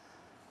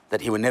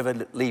 that He will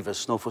never leave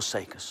us nor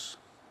forsake us.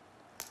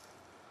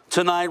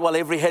 Tonight, while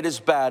every head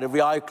is bowed,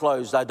 every eye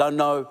closed, I don't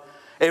know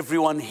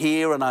everyone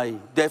here, and I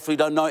definitely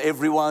don't know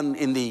everyone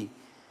in the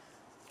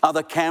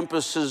other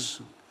campuses.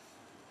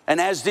 And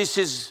as this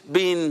is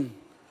being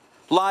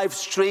live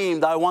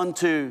streamed, I want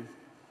to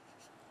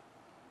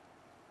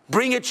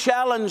bring a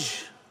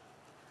challenge.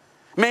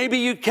 Maybe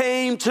you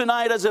came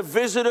tonight as a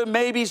visitor.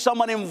 Maybe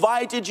someone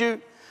invited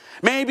you.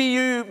 Maybe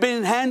you've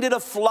been handed a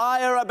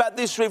flyer about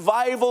this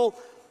revival.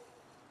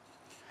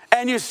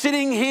 And you're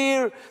sitting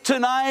here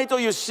tonight, or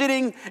you're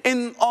sitting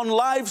on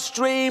live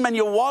stream and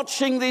you're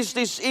watching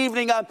this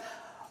evening.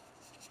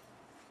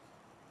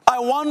 I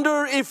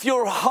wonder if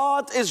your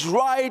heart is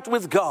right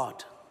with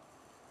God.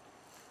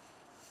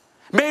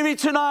 Maybe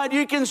tonight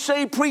you can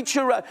say,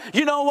 preacher,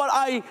 you know what,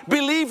 I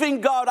believe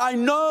in God, I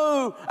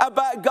know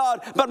about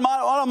God, but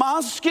what I'm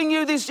asking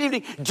you this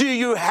evening, do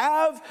you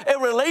have a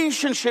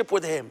relationship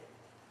with Him?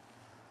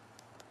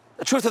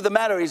 The truth of the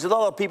matter is, a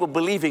lot of people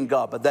believe in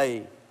God, but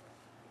they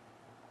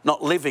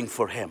not living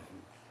for Him.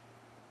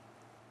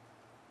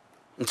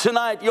 And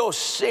tonight, your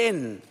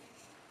sin,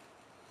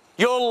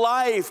 your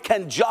life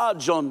can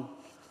judge on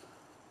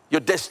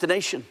your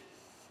destination.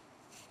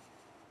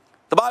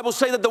 The Bible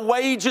says that the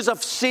wages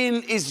of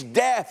sin is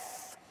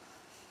death.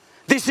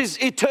 This is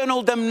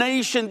eternal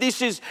damnation.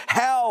 This is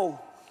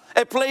hell,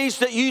 a place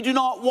that you do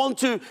not want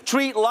to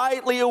treat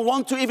lightly or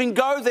want to even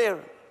go there.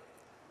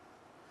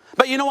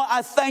 But you know what?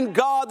 I thank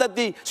God that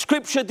the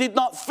scripture did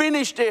not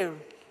finish there.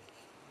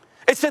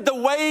 It said the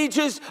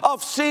wages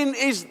of sin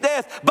is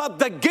death, but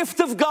the gift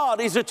of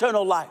God is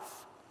eternal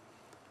life.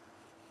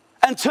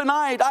 And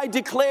tonight I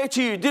declare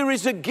to you, there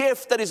is a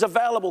gift that is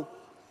available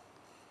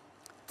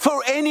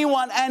for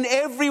anyone and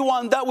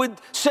everyone that would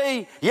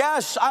say,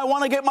 yes, I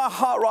want to get my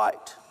heart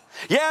right.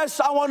 Yes,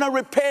 I want to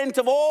repent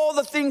of all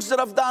the things that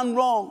I've done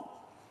wrong.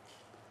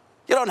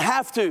 You don't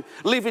have to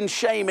live in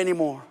shame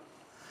anymore.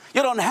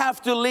 You don't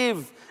have to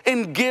live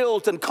in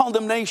guilt and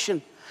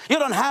condemnation. You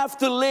don't have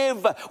to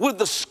live with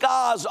the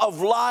scars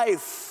of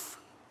life.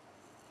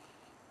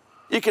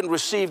 You can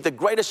receive the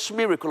greatest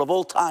miracle of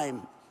all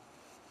time.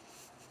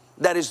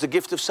 That is the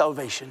gift of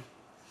salvation.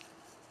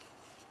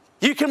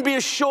 You can be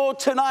assured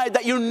tonight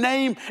that your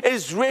name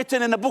is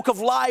written in the book of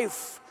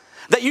life.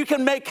 That you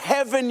can make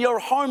heaven your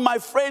home, my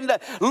friend.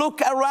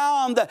 Look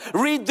around,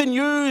 read the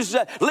news,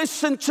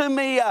 listen to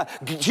me.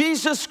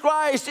 Jesus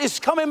Christ is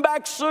coming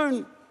back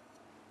soon.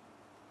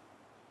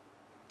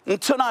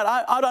 And tonight,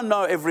 I don't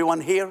know everyone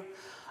here.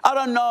 I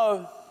don't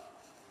know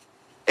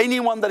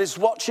anyone that is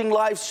watching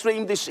live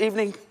stream this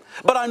evening.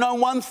 But I know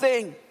one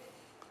thing.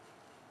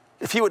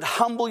 If you would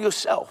humble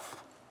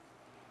yourself,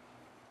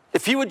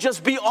 if you would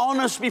just be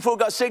honest before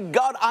God, say,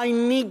 God, I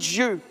need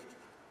you.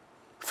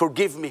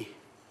 Forgive me.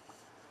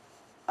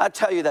 I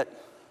tell you that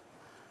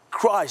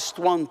Christ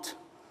won't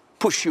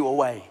push you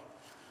away,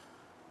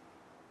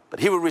 but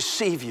He will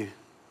receive you.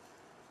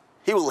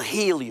 He will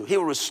heal you. He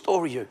will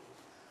restore you.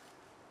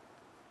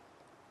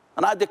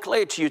 And I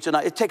declare to you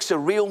tonight, it takes a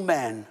real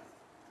man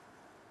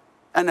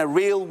and a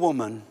real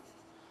woman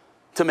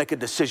to make a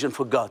decision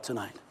for God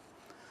tonight.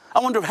 I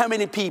wonder how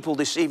many people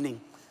this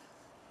evening,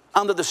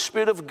 under the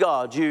Spirit of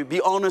God, you be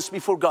honest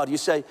before God. You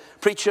say,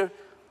 preacher,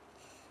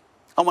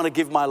 I want to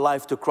give my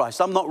life to Christ.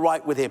 I'm not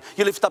right with Him.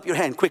 You lift up your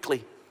hand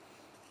quickly.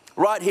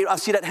 Right here, I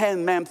see that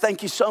hand, ma'am.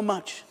 Thank you so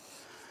much.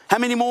 How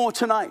many more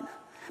tonight?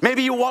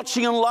 Maybe you're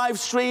watching on live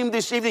stream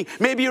this evening.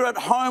 Maybe you're at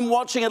home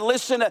watching it.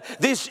 Listen,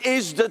 this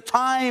is the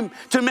time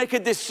to make a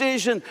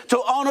decision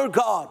to honor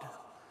God.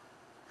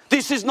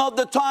 This is not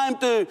the time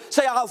to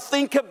say, I'll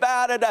think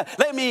about it.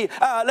 Let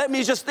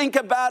me just think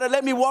about it.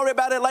 Let me worry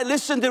about it. Like,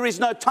 listen, there is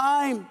no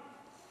time.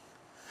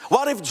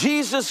 What if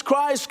Jesus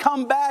Christ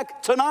come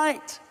back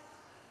tonight?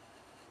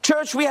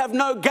 Church, we have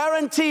no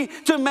guarantee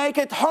to make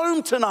it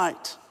home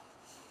tonight.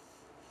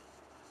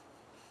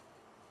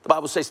 The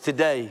Bible says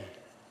today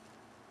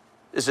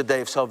is a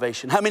day of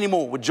salvation. How many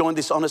more would join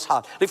this honest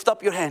heart? Lift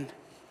up your hand.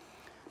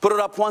 Put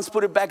it up once,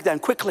 put it back down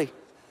quickly.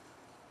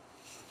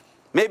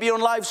 Maybe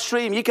on live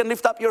stream, you can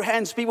lift up your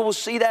hands. People will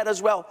see that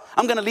as well.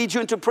 I'm going to lead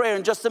you into prayer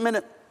in just a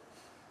minute.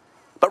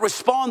 But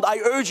respond. I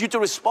urge you to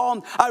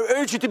respond. I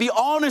urge you to be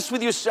honest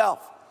with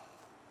yourself.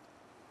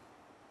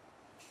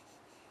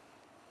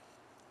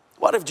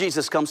 What if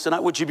Jesus comes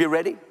tonight? Would you be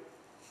ready?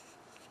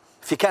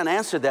 If you can't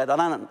answer that,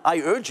 I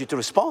urge you to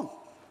respond.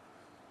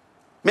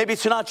 Maybe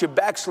tonight you're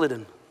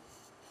backslidden.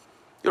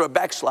 You're a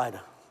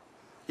backslider.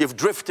 You've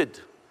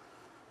drifted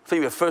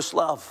from your first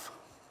love.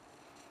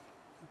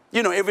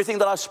 You know everything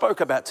that I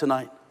spoke about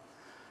tonight.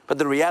 But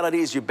the reality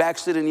is you're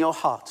backslid in your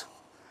heart.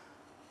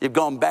 You've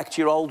gone back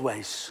to your old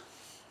ways.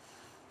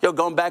 You're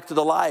going back to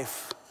the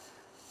life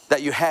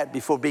that you had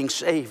before being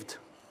saved.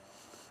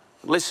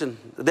 Listen,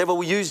 the devil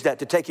will use that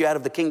to take you out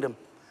of the kingdom.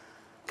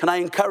 Can I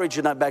encourage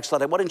you, not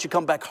backslider? Why don't you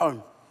come back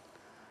home?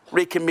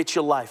 Recommit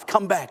your life.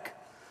 Come back.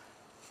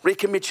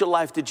 Recommit your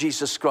life to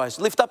Jesus Christ.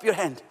 Lift up your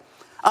hand.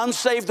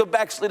 Unsaved or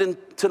backslidden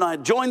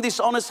tonight. Join this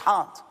honest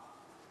heart.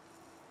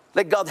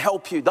 Let God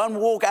help you. Don't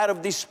walk out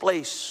of this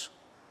place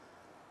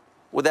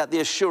without the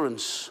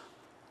assurance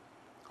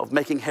of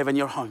making heaven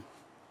your home.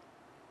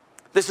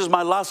 This is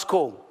my last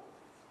call.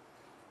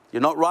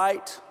 You're not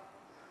right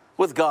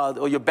with God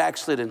or you're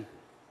backslidden.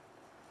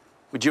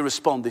 Would you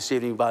respond this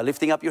evening by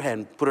lifting up your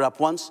hand? Put it up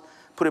once,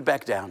 put it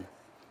back down.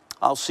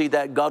 I'll see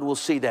that. God will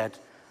see that.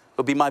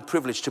 It'll be my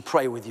privilege to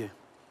pray with you.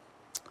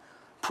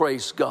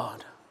 Praise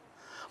God.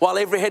 While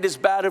every head is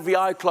bowed, every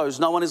eye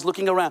closed, no one is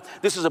looking around.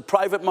 This is a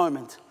private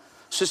moment.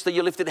 Sister,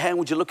 you lifted hand.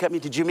 Would you look at me?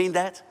 Did you mean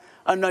that?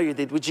 I know you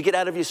did. Would you get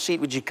out of your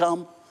seat? Would you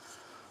come?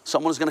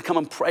 Someone's going to come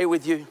and pray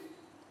with you.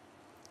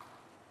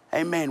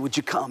 Amen. Would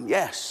you come?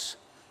 Yes.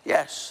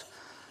 Yes.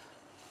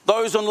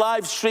 Those on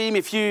live stream,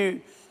 if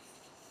you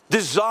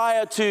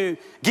desire to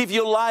give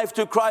your life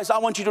to Christ, I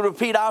want you to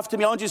repeat after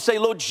me. I want you to say,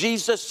 Lord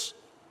Jesus,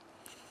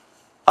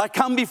 I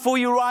come before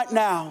you right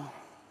now.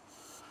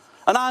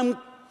 And I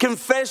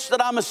confess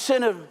that I'm a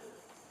sinner.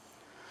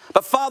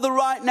 But Father,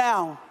 right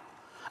now,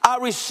 I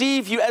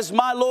receive you as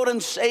my Lord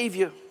and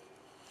Savior.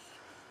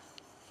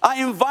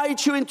 I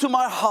invite you into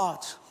my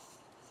heart.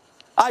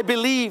 I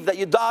believe that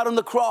you died on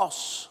the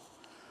cross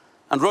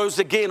and rose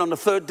again on the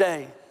third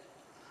day.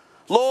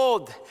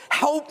 Lord,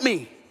 help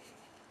me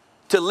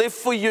to live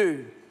for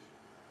you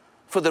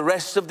for the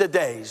rest of the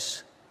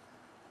days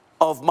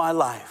of my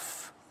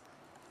life.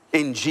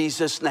 In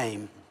Jesus'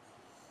 name,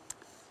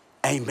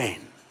 amen.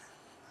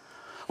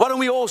 Why don't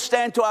we all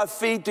stand to our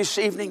feet this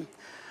evening?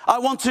 I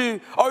want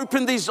to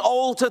open this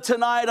altar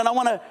tonight and I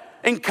want to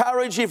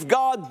encourage, if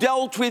God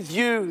dealt with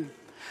you,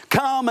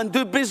 come and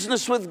do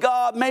business with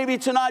God. Maybe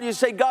tonight you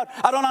say, God,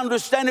 I don't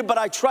understand it, but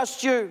I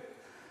trust you.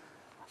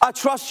 I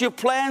trust your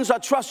plans, I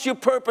trust your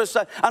purpose,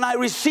 and I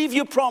receive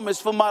your promise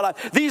for my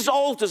life. These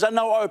altars are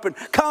now open.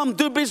 Come,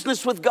 do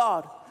business with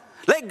God.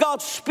 Let God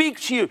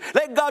speak to you.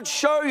 Let God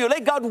show you.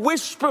 Let God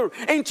whisper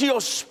into your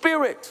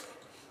spirit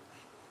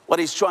what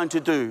He's trying to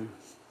do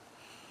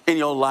in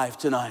your life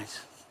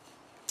tonight.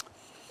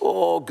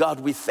 Oh,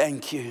 God, we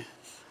thank you.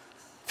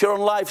 If you're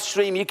on live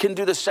stream, you can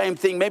do the same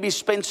thing. Maybe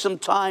spend some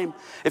time.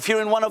 If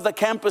you're in one of the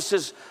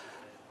campuses,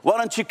 why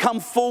don't you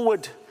come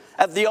forward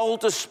at the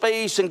altar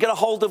space and get a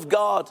hold of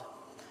God.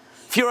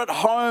 If you're at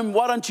home,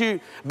 why don't you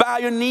bow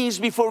your knees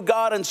before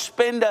God and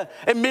spend a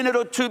minute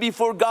or two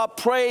before God.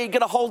 Pray,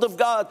 get a hold of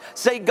God.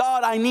 Say,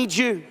 God, I need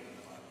you.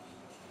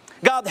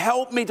 God,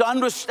 help me to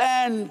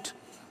understand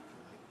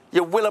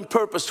your will and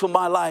purpose for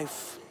my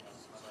life.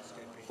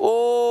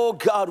 Oh,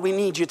 God, we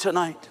need you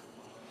tonight.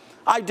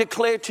 I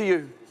declare to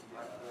you,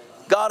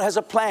 God has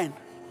a plan.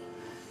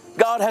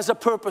 God has a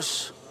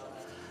purpose.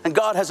 And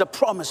God has a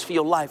promise for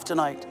your life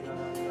tonight.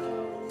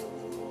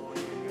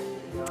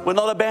 We're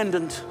not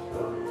abandoned.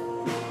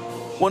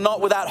 We're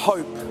not without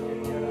hope.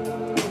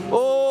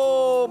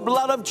 Oh,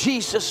 blood of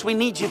Jesus, we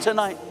need you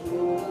tonight.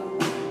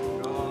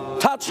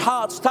 Touch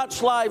hearts,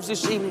 touch lives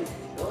this evening.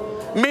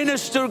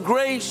 Minister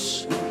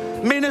grace,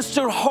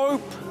 minister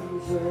hope.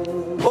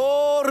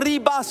 Oh,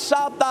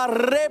 ribasata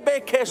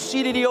rebeke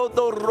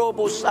siridiodo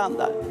robo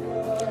sanda.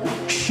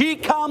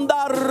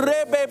 Shikanda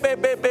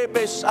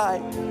rebebebebe sai.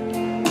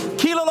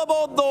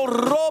 Kilolobodo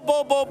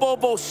robo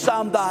bobo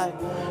sandai.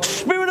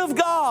 Spirit of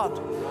God,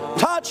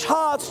 touch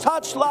hearts,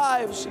 touch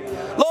lives.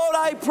 Lord,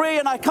 I pray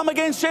and I come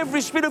against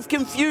every spirit of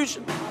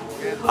confusion.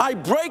 I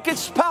break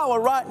its power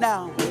right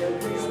now.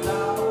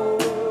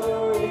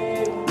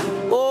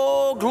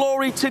 Oh,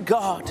 glory to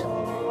God.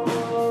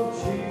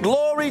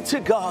 Glory to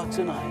God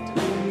tonight.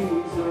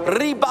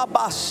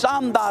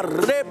 Ribabasanda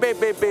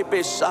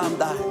rebebebebe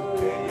sandai.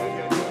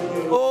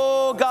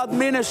 Oh, God,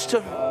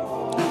 minister.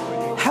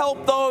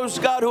 Help those,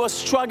 God, who are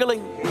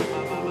struggling.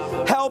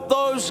 Help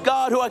those,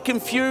 God, who are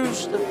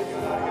confused.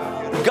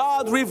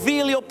 God,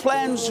 reveal your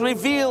plans.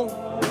 Reveal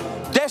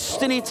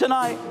destiny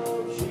tonight.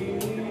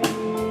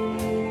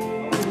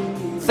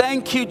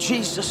 Thank you,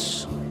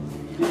 Jesus.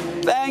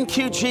 Thank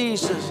you,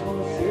 Jesus.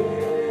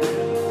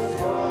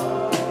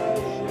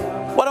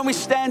 Why don't we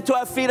stand to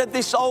our feet at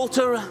this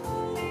altar?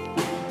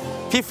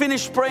 If you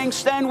finish praying,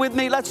 stand with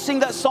me. Let's sing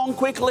that song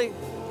quickly.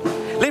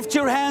 Lift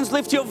your hands,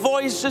 lift your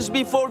voices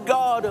before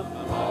God.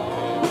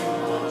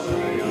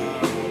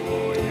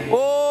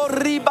 Oh,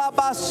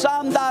 ribaba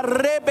sanda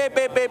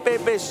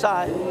rebebebebe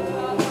sai.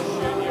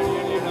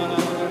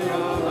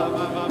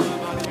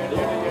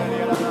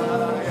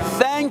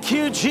 Thank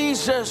you,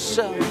 Jesus.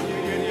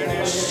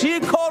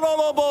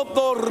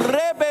 Sikololoboto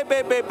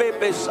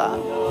rebebebebe sai.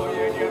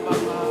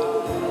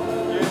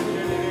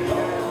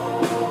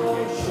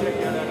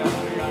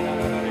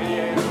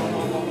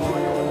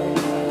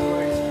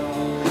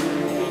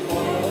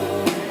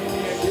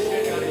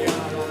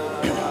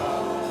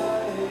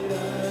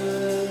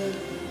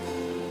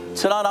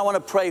 Tonight I want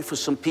to pray for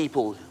some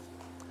people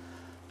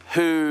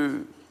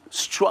who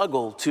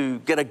struggle to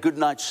get a good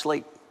night's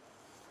sleep.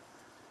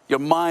 Your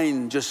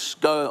mind just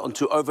go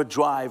onto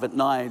overdrive at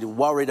night,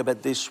 worried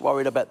about this,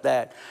 worried about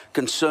that,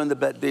 concerned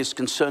about this,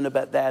 concerned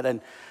about that. And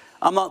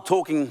I'm not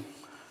talking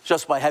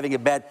just by having a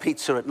bad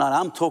pizza at night.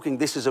 I'm talking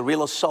this is a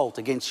real assault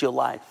against your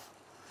life.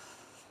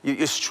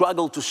 You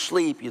struggle to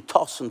sleep, you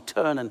toss and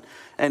turn, and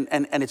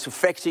it's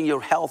affecting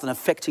your health and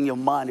affecting your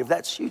mind. If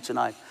that's you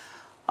tonight,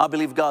 I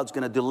believe God's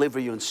going to deliver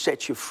you and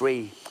set you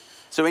free.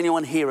 Is there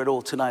anyone here at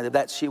all tonight? If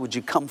that's you, would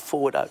you come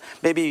forward?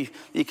 Maybe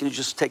you can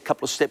just take a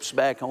couple of steps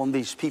back. I want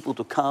these people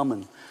to come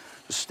and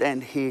just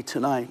stand here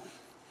tonight.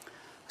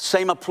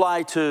 Same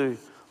apply to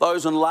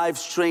those on live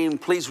stream.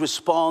 Please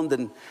respond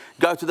and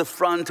go to the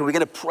front. And we're going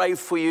to pray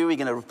for you. You're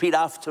going to repeat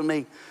after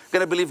me. We're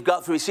going to believe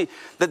God for you. See,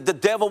 the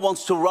devil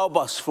wants to rob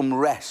us from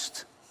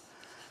rest.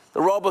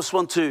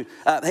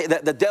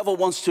 The devil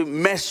wants to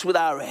mess with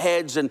our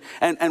heads and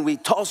we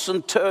toss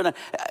and turn.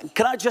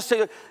 Can I just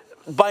say,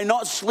 by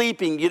not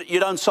sleeping, you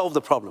don't solve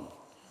the problem.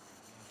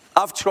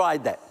 I've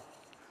tried that.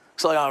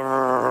 It's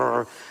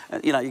like,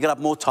 you get up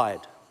more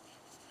tired.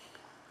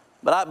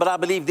 But I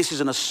believe this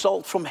is an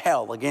assault from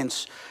hell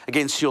against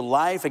your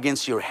life,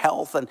 against your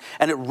health, and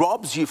it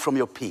robs you from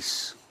your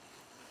peace.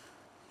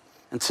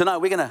 And tonight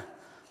we're going to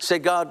say,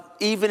 God,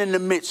 even in the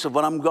midst of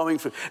what I'm going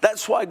through,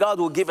 that's why God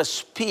will give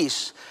us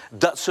peace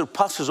that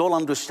surpasses all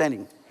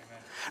understanding. Amen.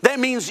 That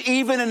means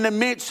even in the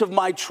midst of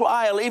my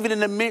trial, even in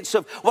the midst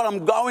of what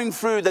I'm going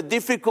through, the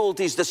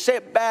difficulties, the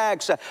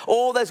setbacks,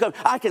 all that's going,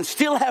 I can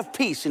still have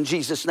peace in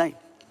Jesus' name.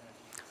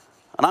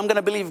 And I'm going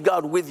to believe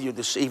God with you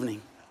this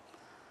evening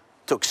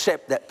to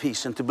accept that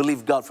peace and to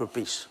believe God for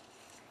peace.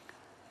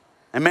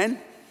 Amen?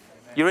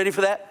 You ready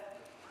for that?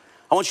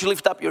 I want you to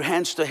lift up your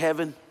hands to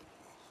heaven.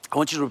 I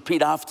want you to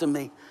repeat after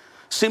me.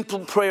 Simple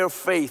prayer of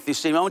faith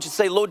this evening. I want you to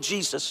say, Lord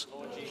Jesus,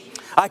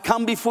 I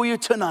come before you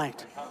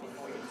tonight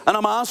and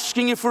I'm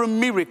asking you for a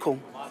miracle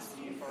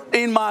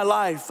in my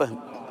life.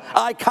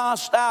 I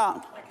cast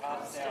out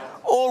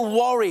all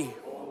worry,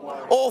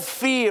 all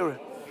fear.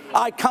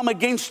 I come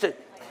against it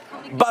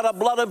by the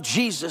blood of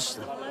Jesus.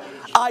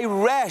 I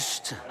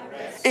rest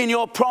in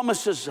your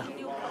promises.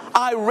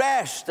 I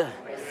rest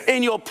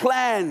in your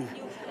plan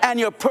and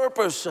your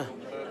purpose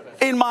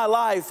in my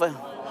life.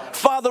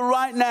 Father,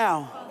 right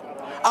now,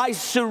 I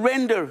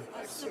surrender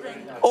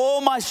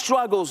all my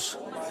struggles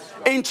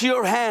into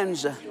your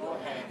hands.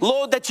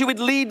 Lord, that you would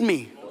lead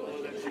me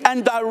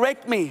and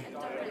direct me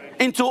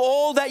into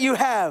all that you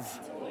have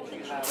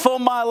for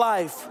my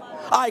life.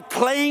 I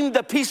claim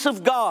the peace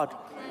of God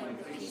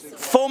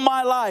for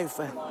my life,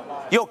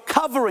 your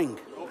covering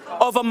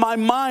over my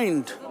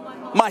mind,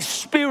 my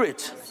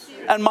spirit,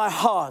 and my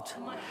heart.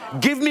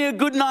 Give me a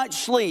good night's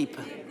sleep,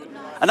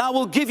 and I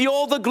will give you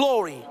all the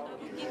glory,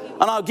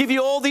 and I'll give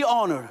you all the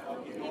honor.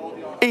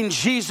 In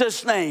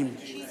Jesus' name,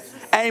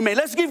 amen.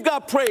 Let's give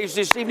God praise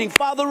this evening.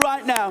 Father,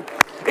 right now,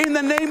 in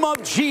the name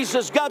of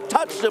Jesus, God,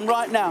 touch them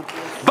right now.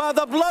 By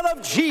the blood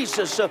of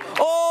Jesus,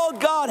 oh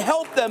God,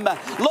 help them.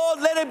 Lord,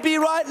 let it be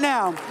right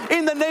now.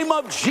 In the name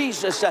of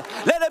Jesus,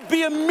 let it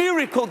be a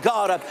miracle,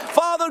 God.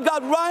 Father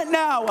God, right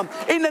now,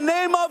 in the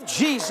name of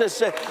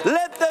Jesus,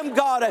 let them,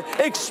 God,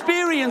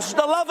 experience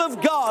the love of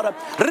God.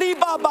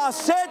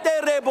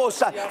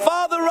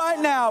 Father, right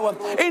now,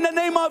 in the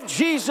name of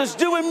Jesus,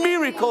 do a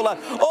miracle.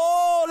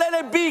 Oh, let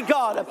it be,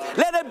 God.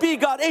 Let it be,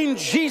 God. In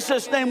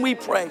Jesus' name we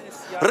pray.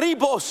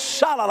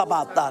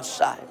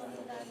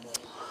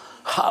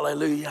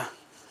 Hallelujah.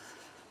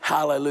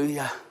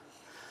 Hallelujah.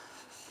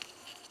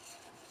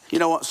 You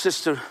know what,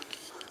 sister?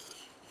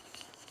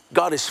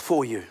 God is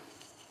for you.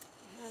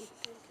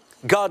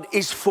 God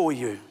is for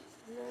you.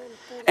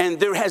 And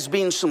there has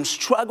been some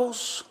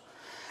struggles,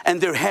 and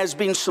there has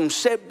been some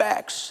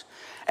setbacks,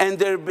 and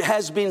there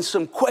has been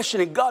some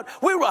questioning. God,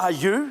 where are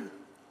you?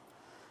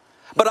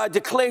 But I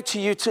declare to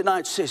you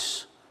tonight,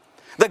 sis,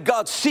 that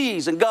God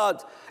sees and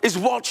God is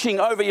watching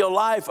over your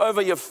life,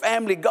 over your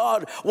family.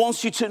 God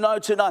wants you to know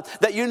tonight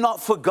that you're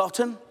not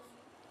forgotten,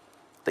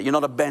 that you're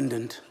not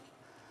abandoned.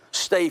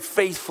 Stay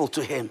faithful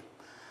to Him.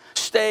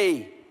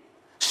 Stay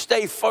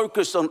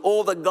focused on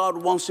all that God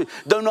wants to.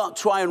 Do not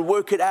try and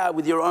work it out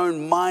with your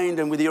own mind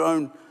and with your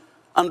own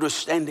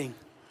understanding.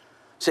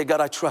 Say,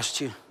 God, I trust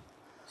you.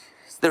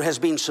 There has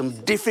been some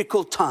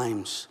difficult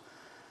times,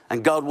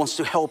 and God wants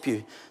to help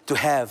you to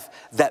have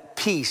that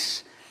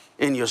peace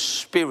in your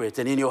spirit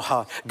and in your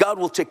heart. God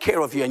will take care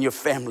of you and your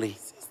family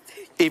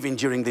even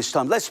during this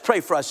time. Let's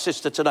pray for our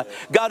sister tonight.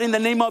 God, in the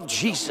name of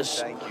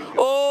Jesus.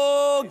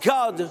 Oh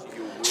God,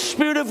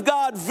 Spirit of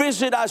God,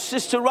 visit our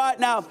sister right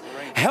now.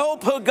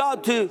 Help her,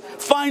 God, to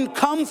find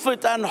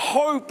comfort and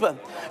hope.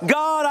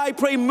 God, I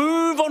pray,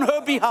 move on her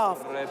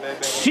behalf.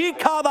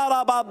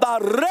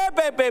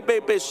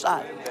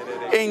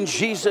 In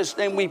Jesus'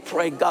 name we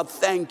pray. God,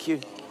 thank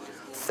you.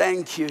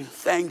 Thank you.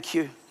 Thank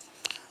you.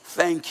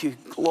 Thank you.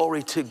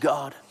 Glory to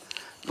God.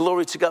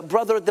 Glory to God.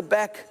 Brother at the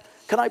back,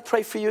 can I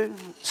pray for you?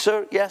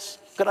 Sir, yes.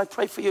 Can I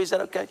pray for you? Is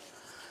that okay?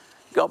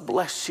 God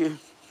bless you.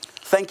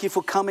 Thank you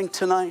for coming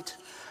tonight.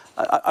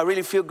 I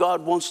really feel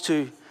God wants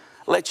to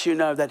let you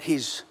know that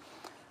He's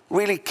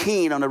really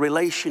keen on a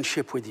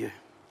relationship with you.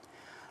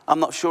 I'm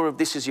not sure if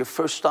this is your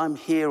first time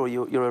here or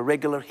you're a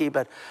regular here,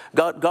 but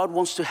God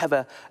wants to have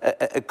a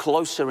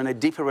closer and a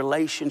deeper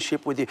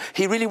relationship with you.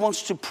 He really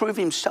wants to prove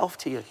Himself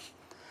to you,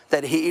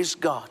 that He is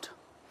God.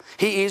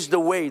 He is the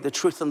way, the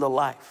truth, and the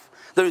life.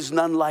 There is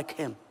none like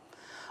Him.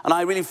 And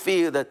I really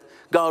feel that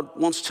God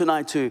wants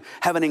tonight to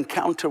have an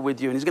encounter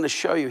with you, and He's going to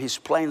show you His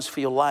plans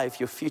for your life,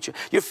 your future.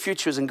 Your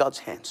future is in God's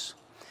hands.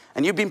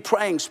 And you've been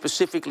praying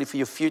specifically for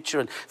your future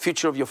and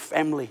future of your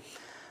family.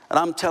 And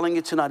I'm telling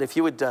you tonight, if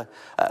you would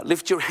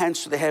lift your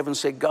hands to the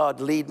heavens and say, God,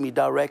 lead me,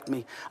 direct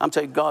me. I'm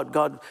telling you,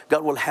 God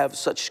will have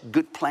such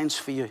good plans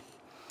for you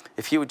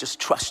if you would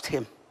just trust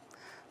Him.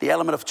 The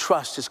element of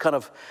trust is kind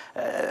of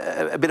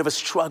a bit of a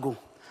struggle.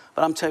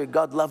 But I'm telling you,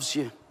 God loves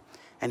you,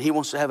 and He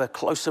wants to have a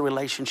closer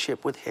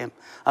relationship with Him.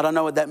 I don't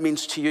know what that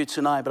means to you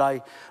tonight, but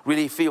I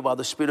really feel by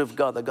the Spirit of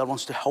God that God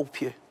wants to help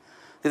you.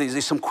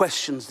 There's some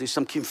questions, there's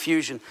some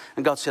confusion,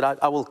 and God said,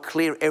 I will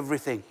clear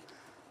everything.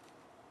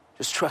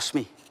 Just trust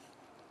me.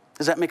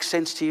 Does that make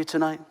sense to you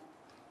tonight?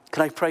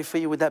 Can I pray for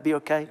you? Would that be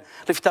okay?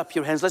 Lift up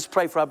your hands. Let's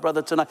pray for our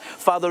brother tonight.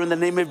 Father, in the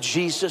name of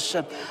Jesus,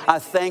 I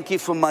thank you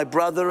for my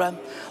brother.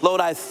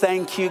 Lord, I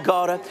thank you,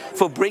 God,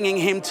 for bringing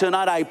him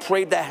tonight. I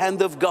pray the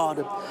hand of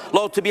God,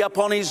 Lord, to be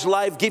upon his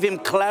life. Give him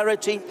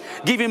clarity.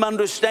 Give him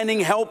understanding.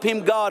 Help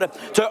him, God,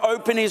 to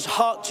open his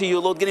heart to you,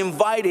 Lord.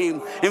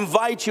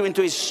 Invite you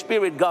into his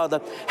spirit,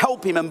 God.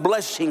 Help him and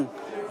bless him,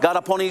 God,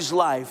 upon his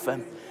life.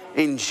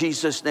 In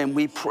Jesus' name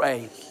we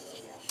pray.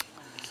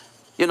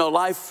 You know,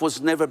 life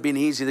was never been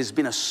easy. There's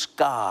been a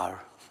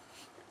scar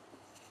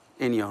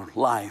in your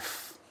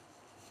life.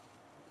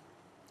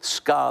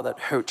 Scar that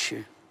hurt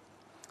you.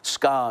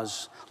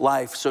 Scars,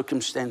 life,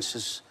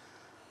 circumstances.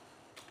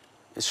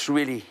 It's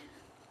really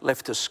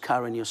left a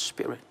scar in your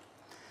spirit.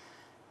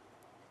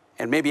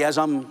 And maybe as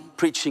I'm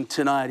preaching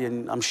tonight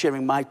and I'm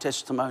sharing my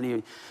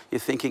testimony, you're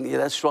thinking, yeah,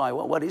 that's right.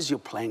 Well, what is your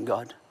plan,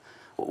 God?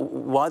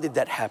 Why did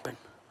that happen?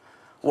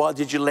 Why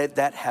did you let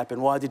that happen?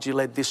 Why did you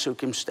let these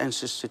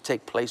circumstances to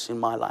take place in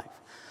my life?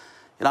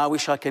 And I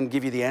wish I can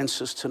give you the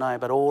answers tonight,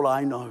 but all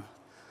I know,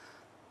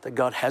 that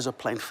God has a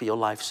plan for your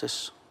life,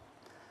 sis.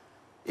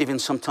 Even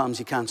sometimes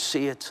you can't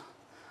see it.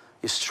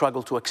 You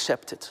struggle to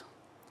accept it.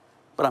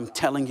 But I'm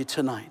telling you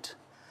tonight,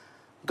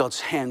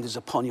 God's hand is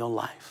upon your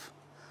life.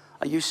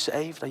 Are you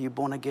saved? Are you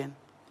born again?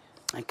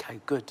 Okay,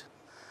 good.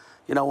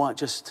 You know what?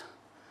 Just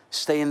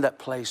stay in that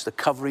place, the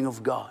covering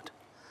of God.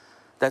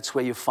 That's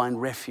where you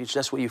find refuge.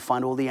 That's where you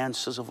find all the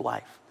answers of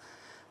life.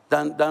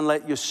 Don't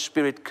let your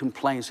spirit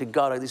complain. Say,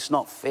 God, this is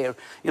not fair.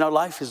 You know,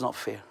 life is not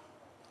fair.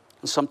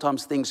 And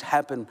sometimes things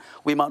happen.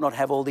 We might not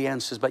have all the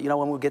answers, but you know,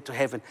 when we get to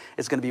heaven,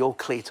 it's going to be all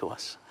clear to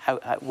us.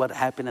 What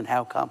happened and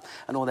how come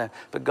and all that.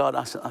 But God,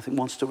 I think,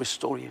 wants to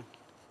restore you.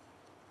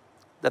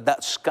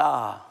 That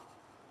scar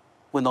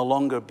will no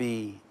longer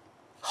be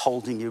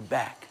holding you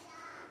back.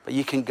 But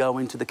you can go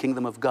into the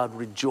kingdom of God,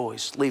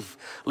 rejoice,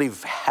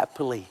 live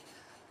happily,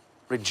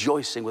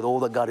 rejoicing with all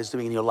that God is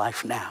doing in your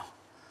life now.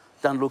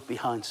 Don't look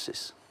behind,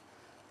 sis.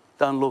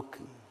 Don't look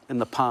in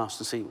the past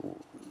and see,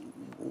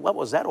 what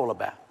was that all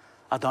about?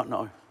 I don't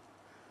know.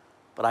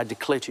 But I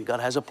declare to you, God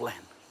has a plan.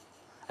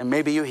 And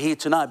maybe you're here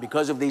tonight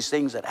because of these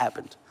things that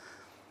happened,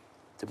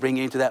 to bring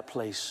you into that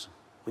place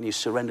when you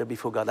surrender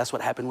before God. That's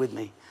what happened with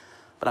me.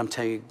 But I'm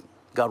telling you,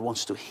 God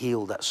wants to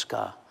heal that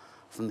scar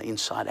from the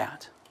inside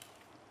out.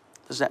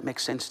 Does that make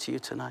sense to you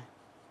tonight?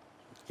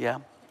 Yeah?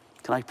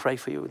 Can I pray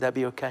for you? Would that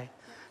be okay?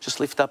 Just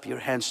lift up your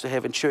hands to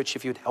heaven. Church,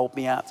 if you'd help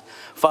me out.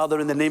 Father,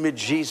 in the name of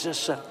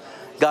Jesus,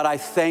 God, I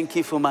thank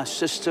you for my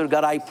sister.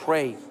 God, I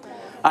pray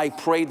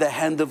the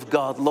hand of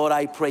God. Lord,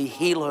 I pray,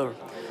 heal her.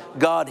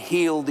 God,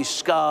 heal the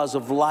scars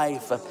of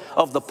life,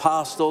 of the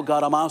past. Oh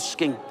God, I'm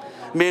asking,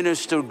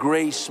 minister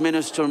grace,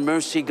 minister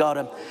mercy,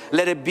 God.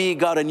 Let it be,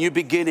 God, a new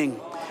beginning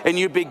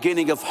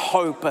of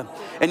hope,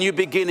 a new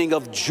beginning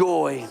of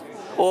joy.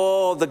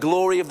 Oh, the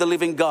glory of the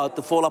living God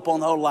to fall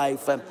upon her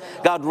life.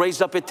 God,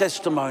 raise up a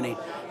testimony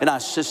in our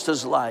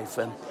sister's life.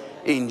 And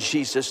in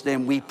Jesus'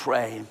 name we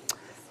pray.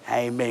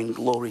 Amen.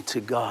 Glory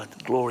to God.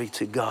 Glory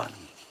to God.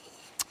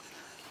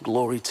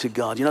 Glory to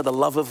God. You know, the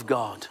love of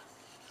God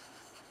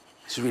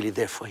is really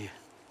there for you.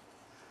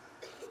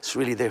 It's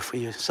really there for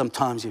you.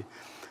 Sometimes you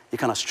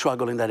kind of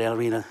struggle in that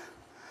arena.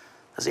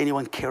 Does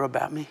anyone care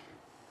about me?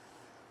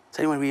 Does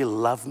anyone really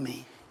love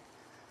me?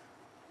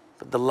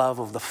 But the love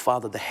of the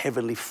Father, the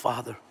Heavenly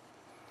Father,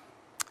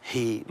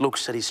 He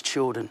looks at His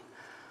children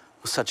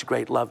with such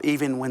great love.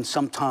 Even when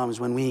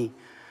sometimes when we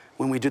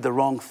do the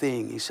wrong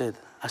thing, He said,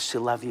 I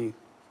still love you.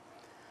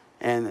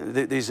 And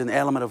there's an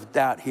element of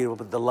doubt here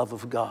with the love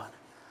of God.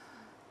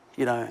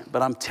 You know,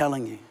 but I'm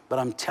telling you,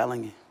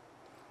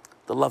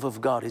 the love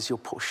of God is your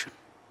portion.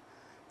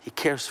 He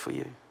cares for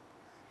you.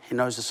 He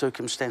knows the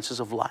circumstances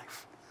of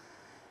life.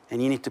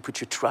 And you need to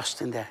put your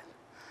trust in that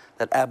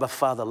Abba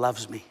Father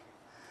loves me.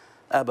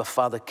 Abba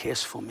Father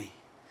cares for me.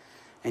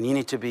 And you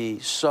need to be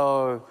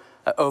so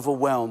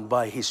overwhelmed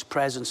by His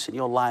presence in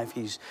your life.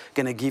 He's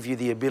going to give you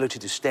the ability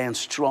to stand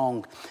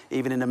strong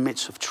even in the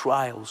midst of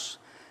trials,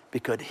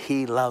 because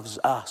He loves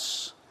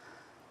us.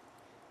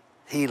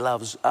 He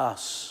loves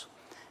us.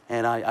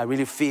 And I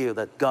really feel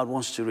that God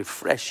wants to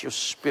refresh your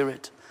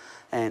spirit,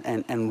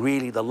 and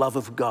really the love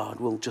of God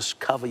will just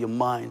cover your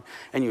mind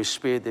and your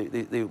spirit.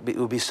 There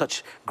will be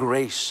such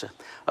grace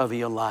over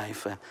your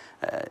life.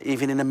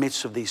 Even in the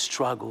midst of these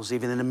struggles,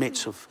 even in the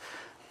midst of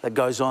that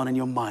goes on in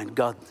your mind,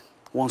 God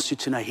wants you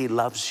to know He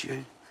loves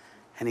you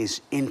and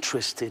He's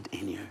interested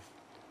in you.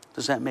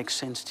 Does that make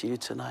sense to you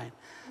tonight?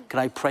 Can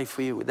I pray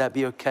for you? Would that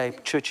be okay?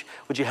 Church,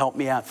 would you help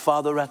me out?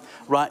 Father,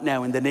 right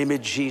now in the name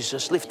of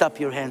Jesus, lift up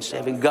your hands to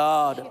heaven.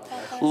 God,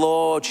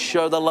 Lord,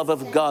 show the love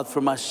of God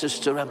for my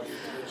sister.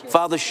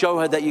 Father, show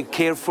her that you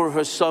care for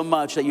her so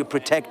much, that you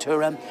protect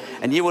her,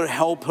 and you will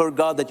help her,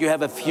 God, that you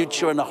have a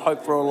future and a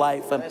hope for her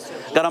life.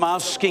 God, I'm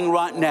asking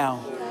right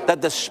now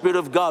that the Spirit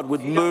of God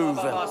would move,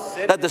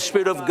 that the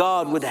Spirit of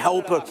God would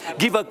help her,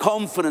 give her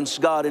confidence,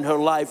 God, in her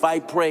life. I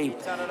pray,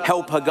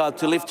 help her, God,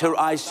 to lift her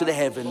eyes to the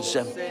heavens.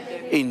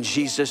 In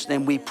Jesus'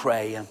 name we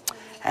pray.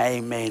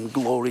 Amen.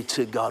 Glory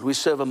to God. We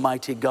serve a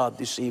mighty God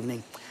this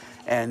evening.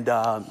 And,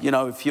 you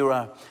know, if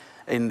you're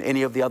in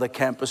any of the other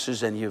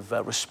campuses and you've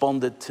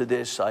responded to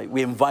this,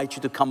 we invite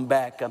you to come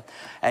back,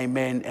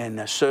 amen,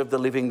 and serve the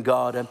living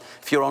God.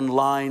 If you're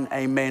online,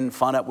 amen,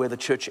 find out where the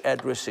church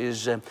address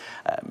is.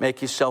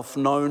 Make yourself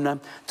known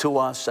to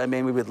us.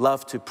 Amen. We would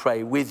love to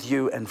pray with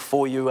you and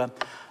for you.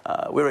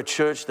 We're a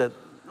church that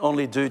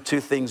only do two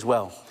things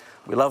well.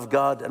 We love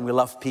God and we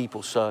love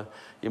people. So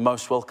you're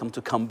most welcome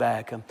to come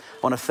back. I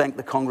want to thank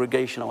the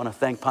congregation. I want to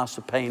thank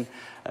Pastor Payne.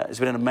 It's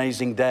been an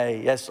amazing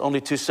day. Yes, only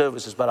 2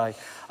 services, but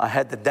I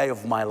had the day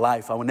of my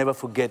life. I will never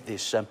forget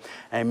this.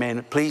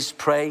 Amen. Please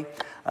pray,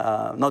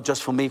 not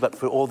just for me, but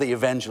for all the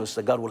evangelists,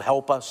 that God will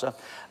help us.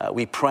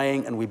 We're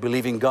praying and we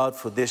believe in God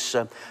for this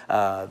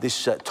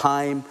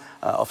time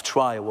of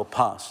trial will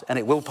pass. And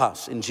it will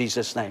pass in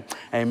Jesus' name.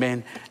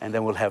 Amen. And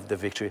then we'll have the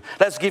victory.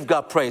 Let's give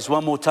God praise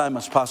one more time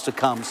as Pastor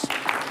comes.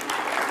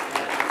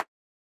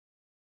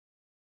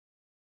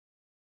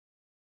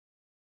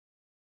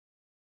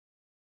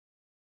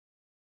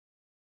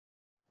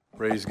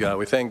 Praise God.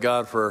 We thank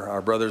God for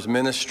our brother's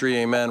ministry.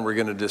 Amen. We're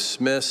going to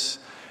dismiss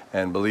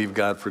and believe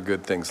God for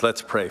good things.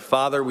 Let's pray.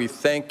 Father, we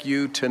thank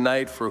you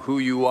tonight for who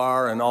you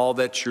are and all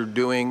that you're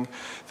doing.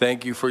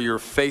 Thank you for your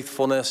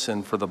faithfulness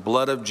and for the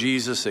blood of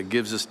Jesus that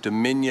gives us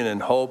dominion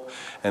and hope.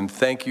 And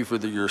thank you for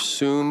your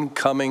soon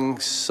coming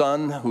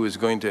Son who is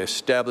going to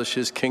establish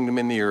his kingdom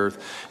in the earth.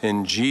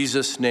 In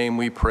Jesus' name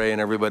we pray. And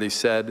everybody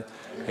said,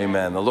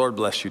 amen. The Lord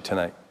bless you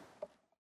tonight.